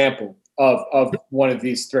full example of one of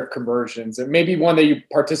these thrift conversions, and maybe one that you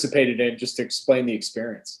participated in, just to explain the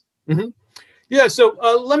experience. Mm-hmm. Yeah, so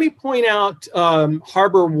let me point out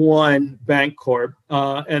Harbor One Bank Corp,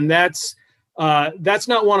 and that's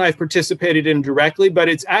not one I've participated in directly, but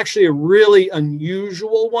it's actually a really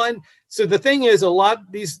unusual one. So the thing is, a lot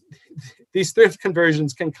of these thrift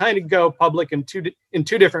conversions can kind of go public in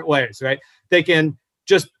two different ways, right? They can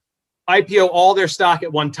just IPO all their stock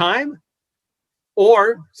at one time,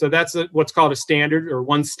 or so that's what's called a standard or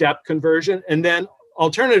one-step conversion, and then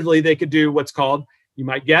alternatively they could do what's called, you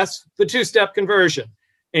might guess, the two-step conversion,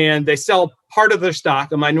 and they sell part of their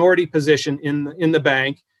stock, a minority position in the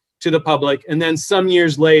bank, to the public, and then some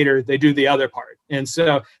years later they do the other part. And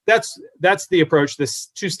so that's the approach. This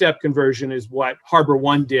two-step conversion is what Harbor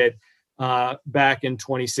One did back in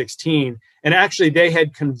 2016, and actually they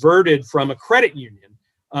had converted from a credit union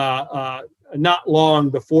not long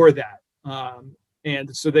before that,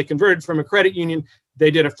 and so they converted from a credit union.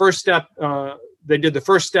 They did a first step. They did the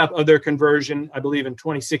first step of their conversion, I believe, in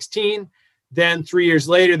 2016. Then 3 years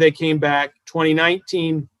later, they came back,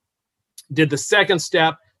 2019, did the second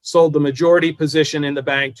step, sold the majority position in the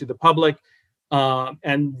bank to the public,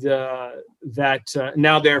 and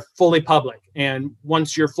now they're fully public. And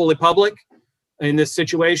once you're fully public in this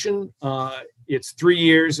situation, it's 3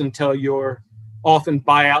 years until you're often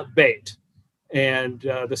buyout bait. And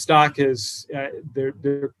the stock is,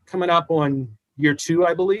 they're coming up on year 2,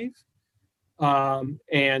 I believe.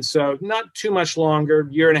 And so not too much longer,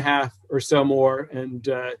 year and a half or so more, and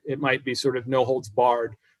it might be sort of no holds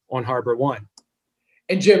barred on Harbor One.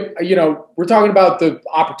 And Jim, we're talking about the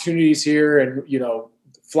opportunities here and,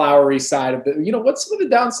 flowery side of it. What's some of the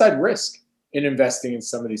downside risk in investing in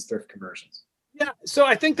some of these thrift conversions? Yeah, so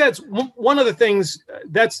I think that's one of the things,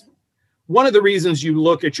 that's one of the reasons you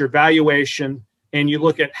look at your valuation and you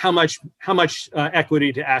look at how much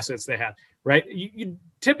equity to assets they have, right? You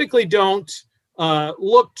typically don't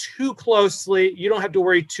look too closely. You don't have to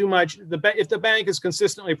worry too much. If the bank is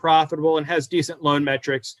consistently profitable and has decent loan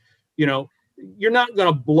metrics, you're not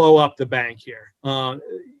going to blow up the bank here.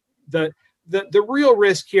 The real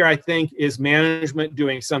risk here, I think, is management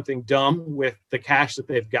doing something dumb with the cash that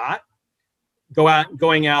they've got,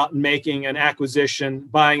 going out and making an acquisition,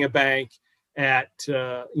 buying a bank at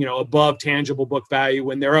above tangible book value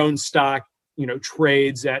when their own stock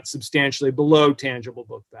trades at substantially below tangible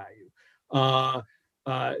book value,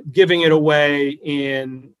 giving it away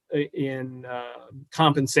in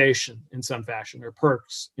compensation in some fashion or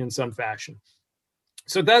perks in some fashion.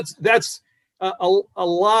 So that's a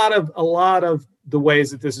lot of the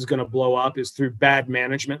ways that this is going to blow up is through bad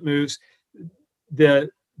management moves.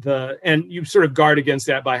 And you sort of guard against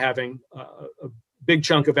that by having a big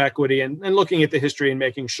chunk of equity and looking at the history and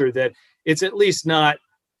making sure that it's at least not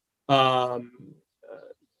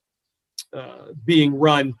being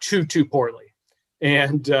run too poorly.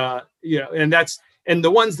 And and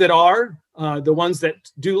the ones that are the ones that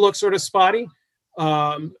do look sort of spotty,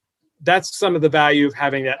 that's some of the value of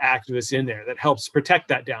having that activist in there that helps protect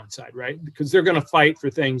that downside, right? Because they're going to fight for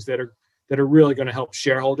things that are really going to help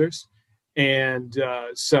shareholders. And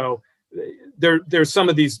so there's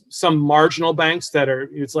some marginal banks that are,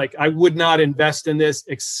 it's like, I would not invest in this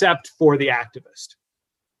except for the activist.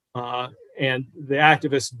 And the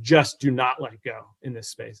activists just do not let go in this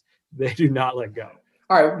space. They do not let go.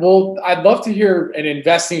 All right. Well, I'd love to hear an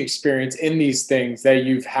investing experience in these things that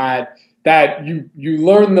you've had that you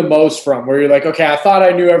learn the most from, where you're like, okay, I thought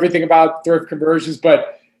I knew everything about thrift conversions,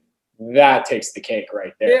 but that takes the cake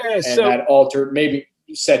right there. Yeah, and that maybe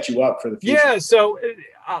set you up for the future. Yeah. So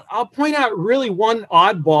I'll point out really one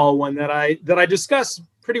oddball one that I discuss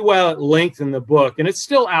pretty well at length in the book, and it's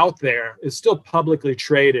still out there. It's still publicly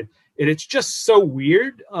traded, and it's just so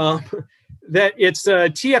weird that it's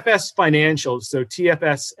TFS Financials, so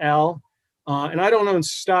TFSL. And I don't own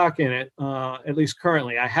stock in it, at least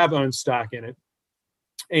currently. I have owned stock in it.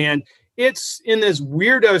 And it's in this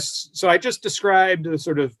weirdo. So I just described the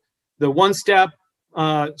sort of the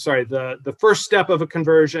the first step of a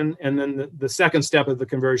conversion and then the second step of the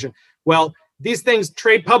conversion. Well, these things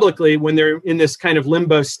trade publicly when they're in this kind of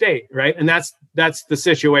limbo state, right? And that's the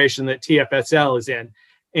situation that TFSL is in.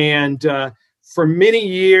 And for many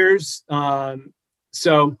years,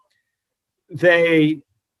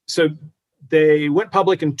 they went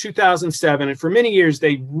public in 2007, and for many years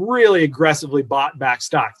they really aggressively bought back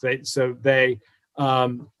stock. The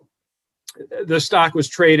stock was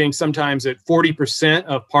trading sometimes at 40%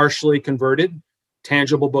 of partially converted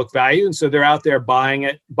tangible book value, and so they're out there buying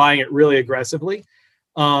it really aggressively.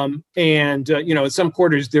 In some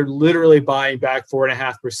quarters they're literally buying back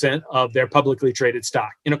 4.5% of their publicly traded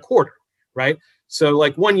stock in a quarter, right? So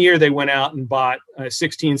like one year they went out and bought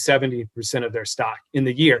 16-70% of their stock in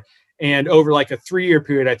the year. And over like a 3-year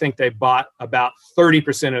period, I think they bought about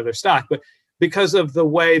 30% of their stock. But because of the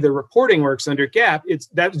way the reporting works under GAAP,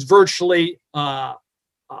 that's virtually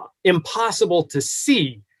impossible to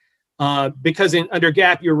see. Because under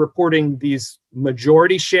GAAP, you're reporting these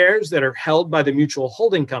majority shares that are held by the mutual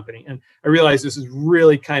holding company. And I realize this is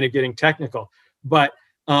really kind of getting technical, but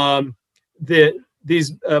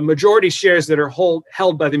these majority shares that are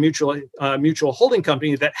held by the mutual holding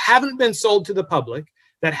company that haven't been sold to the public,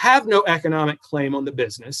 that have no economic claim on the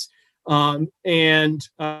business, and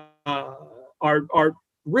are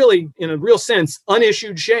really, in a real sense,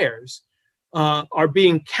 unissued shares, are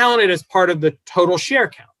being counted as part of the total share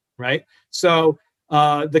count. Right. So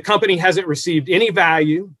the company hasn't received any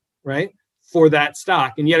value, right, for that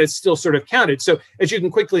stock, and yet it's still sort of counted. So as you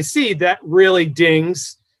can quickly see, that really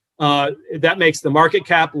dings, that makes the market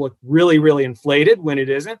cap look really, really inflated when it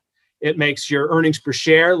isn't. It makes your earnings per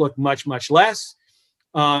share look much, much less.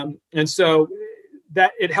 And so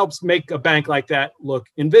that it helps make a bank like that look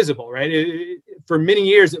invisible, right? For many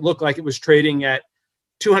years, it looked like it was trading at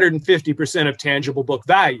 250% of tangible book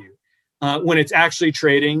value. When it's actually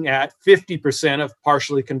trading at 50% of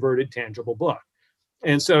partially converted tangible book.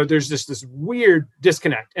 And so there's just this weird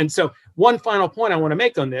disconnect. And so one final point I want to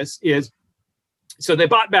make on this is, so they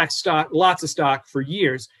bought back stock, lots of stock for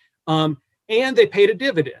years, and they paid a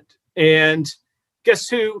dividend. And guess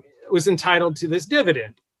who was entitled to this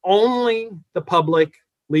dividend? Only the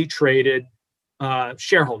publicly traded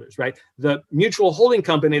shareholders, right? The mutual holding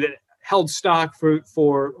company that held stock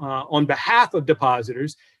for on behalf of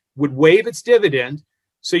depositors would waive its dividend.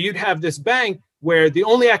 So you'd have this bank where the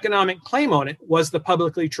only economic claim on it was the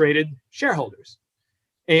publicly traded shareholders.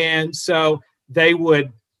 And so they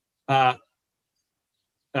would, around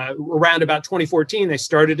about 2014, they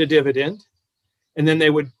started a dividend, and then they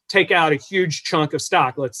would take out a huge chunk of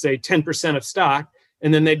stock, let's say 10% of stock,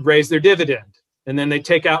 and then they'd raise their dividend. And then they'd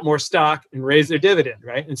take out more stock and raise their dividend,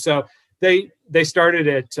 right? And so they started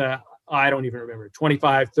at, I don't even remember,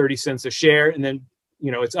 25, 30 cents a share, and then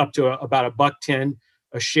it's up to about $1.10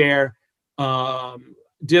 a share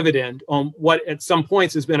dividend on what at some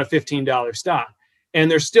points has been a $15 stock. And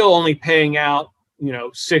they're still only paying out,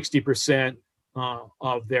 60%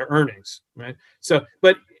 of their earnings, right? So,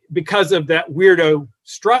 but because of that weirdo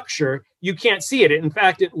structure, you can't see it. In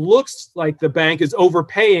fact, it looks like the bank is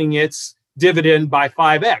overpaying its dividend by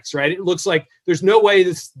 5x, right? It looks like there's no way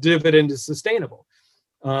this dividend is sustainable.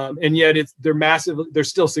 And yet they're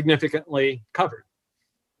still significantly covered.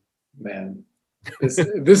 Man, this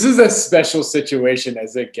is as special situation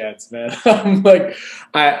as it gets, man. I'm like,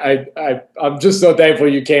 I'm just so thankful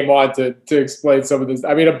you came on to explain some of this.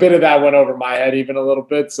 I mean, a bit of that went over my head even a little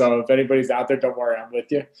bit. So if anybody's out there, don't worry, I'm with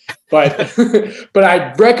you. But but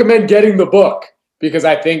I recommend getting the book, because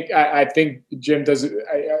I think Jim does.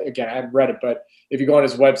 Again, I haven't read it, but if you go on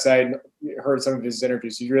his website and heard some of his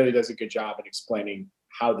interviews, he really does a good job at explaining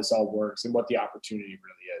how this all works and what the opportunity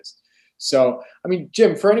really is. So, I mean,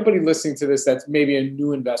 Jim, for anybody listening to this that's maybe a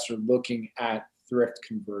new investor looking at thrift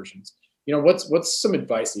conversions, what's some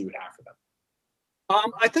advice that you would have for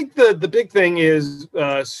them? I think the big thing is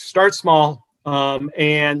start small,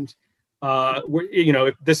 and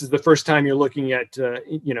if this is the first time you're looking at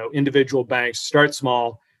individual banks, start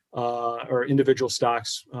small, or individual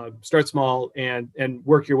stocks, start small and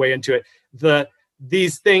work your way into it.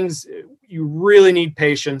 These things, you really need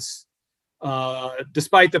patience.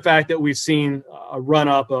 Despite the fact that we've seen a run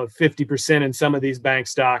up of 50% in some of these bank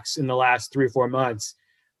stocks in the last 3 or 4 months,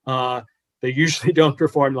 they usually don't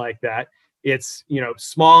perform like that. It's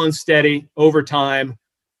small and steady over time,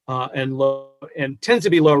 and low, and tends to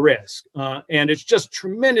be low risk. And it's just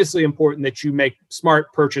tremendously important that you make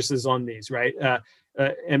smart purchases on these, right?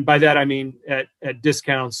 And by that I mean at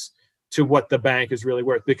discounts to what the bank is really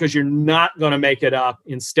worth, because you're not going to make it up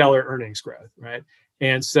in stellar earnings growth, right?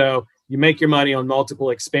 And so you make your money on multiple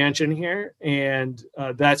expansion here, and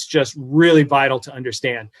that's just really vital to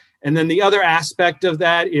understand. And then the other aspect of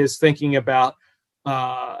that is thinking about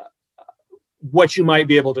what you might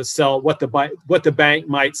be able to sell, what the bank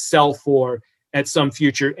might sell for at some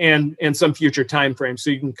future and some future time frame, so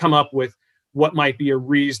you can come up with what might be a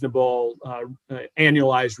reasonable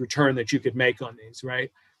annualized return that you could make on these,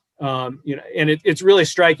 right? And it's really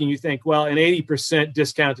striking. You think, well, an 80%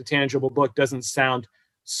 discount to tangible book doesn't sound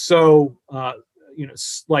so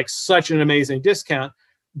like such an amazing discount,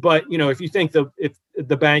 but if you think if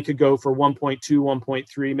the bank could go for 1.2,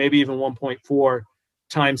 1.3, maybe even 1.4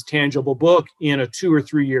 times tangible book in a 2 or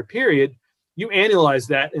 3 year period, you annualize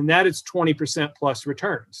that, and that is 20% plus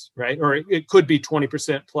returns, right? Or it could be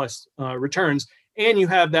 20% plus returns and you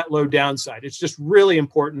have that low downside. It's just really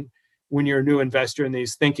important when you're a new investor in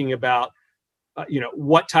these, thinking about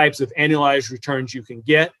what types of annualized returns you can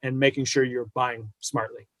get and making sure you're buying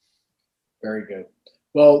smartly. Very good.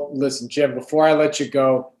 Well, listen, Jim, before I let you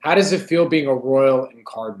go, how does it feel being a Royal in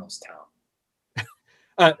Cardinals town?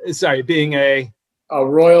 Being a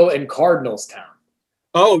Royal in Cardinals town.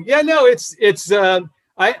 Oh yeah, no, it's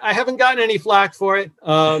I haven't gotten any flack for it.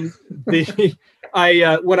 When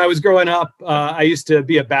I was growing up, I used to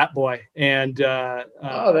be a bat boy, and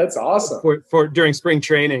that's awesome for during spring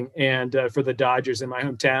training and for the Dodgers in my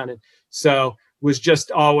hometown, and so was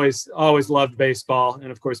just always loved baseball,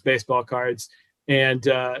 and of course baseball cards, and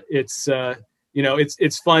it's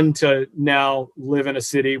fun to now live in a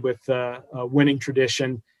city with a winning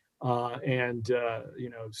tradition, and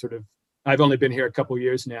sort of. I've only been here a couple of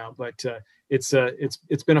years now, but it's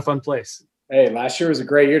been a fun place. Hey, last year was a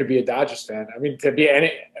great year to be a Dodgers fan. I mean, to be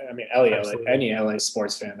any LA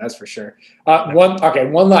sports fan, that's for sure.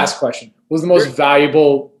 One last question. What was the most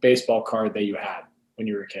valuable baseball card that you had when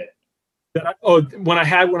you were a kid? When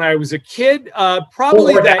I was a kid,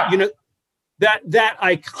 probably that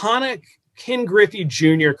iconic Ken Griffey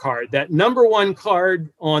Jr. card, that number one card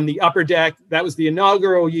on the Upper Deck. That was the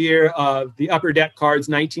inaugural year of the Upper Deck cards,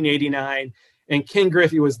 1989. And Ken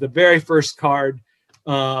Griffey was the very first card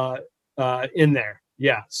in there.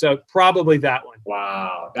 Yeah. So probably that one.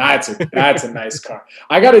 Wow. That's a nice card.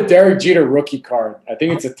 I got a Derek Jeter rookie card. I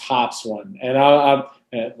think it's a Topps one. And I'm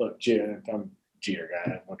Jeter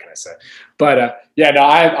guy. What can I say? But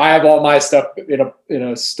I have all my stuff in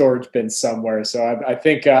a storage bin somewhere. So I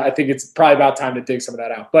think it's probably about time to dig some of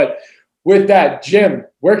that out. But with that, Jim,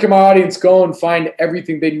 where can my audience go and find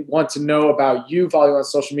everything they want to know about you, follow you on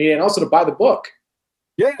social media, and also to buy the book?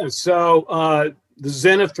 Yeah. So the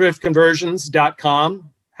zenofthriftconversions.com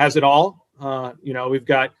has it all. We've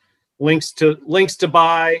got links to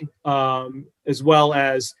buy, as well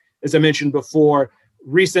as I mentioned before,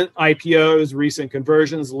 recent IPOs, recent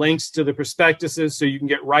conversions, links to the prospectuses, so you can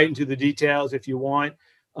get right into the details if you want,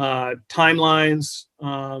 timelines,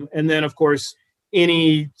 and then of course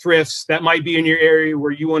any thrifts that might be in your area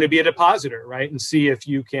where you want to be a depositor, right, and see if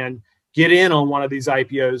you can get in on one of these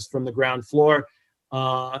IPOs from the ground floor,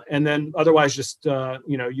 and then otherwise just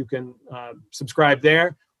you can subscribe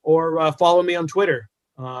there or follow me on Twitter,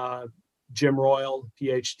 Jim Royal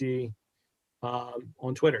PhD,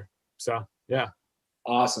 on Twitter. So yeah.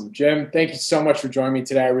 Awesome. Jim, thank you so much for joining me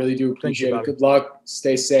today. I really do appreciate it. Good luck.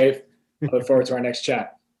 Stay safe. I look forward to our next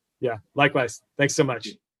chat. Yeah, likewise. Thanks so much.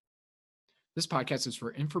 This podcast is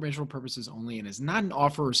for informational purposes only and is not an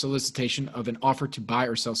offer or solicitation of an offer to buy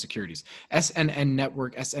or sell securities. SNN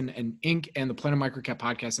Network, SNN Inc., and the Planet Microcap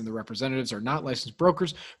Podcast and the representatives are not licensed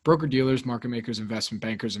brokers, broker-dealers, market makers, investment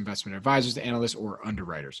bankers, investment advisors, analysts, or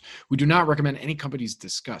underwriters. We do not recommend any companies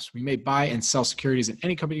discussed. We may buy and sell securities in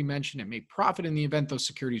any company mentioned and may profit in the event those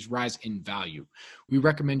securities rise in value. We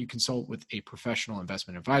recommend you consult with a professional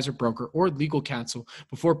investment advisor, broker, or legal counsel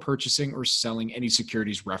before purchasing or selling any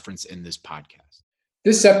securities referenced in this podcast.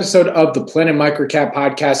 This episode of the Planet Microcap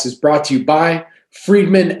Podcast is brought to you by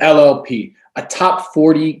Friedman LLP, a top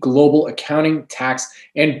 40 global accounting, tax,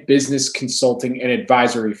 and business consulting and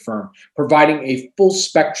advisory firm, providing a full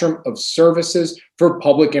spectrum of services for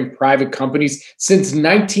public and private companies since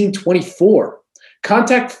 1924.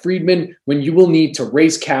 Contact Friedman when you will need to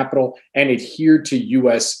raise capital and adhere to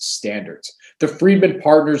U.S. standards. The Friedman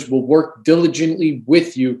partners will work diligently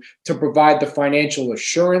with you to provide the financial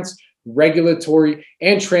assurance, regulatory,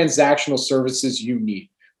 and transactional services you need.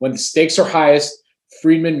 When the stakes are highest,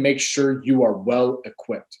 Friedman makes sure you are well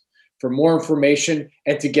equipped. For more information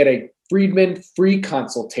and to get a Friedman free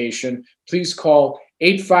consultation, please call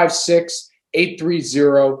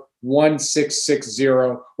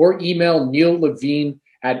 856-830-1660 or email Neil Levine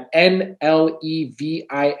at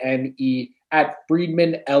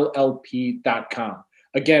nlevine@friedmanllp.com.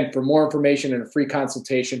 Again, for more information and a free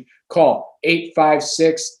consultation, call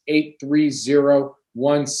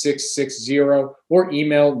 856-830-1660 or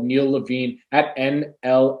email Neil Levine at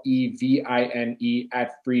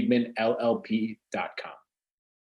nlevine@friedmanllp.com.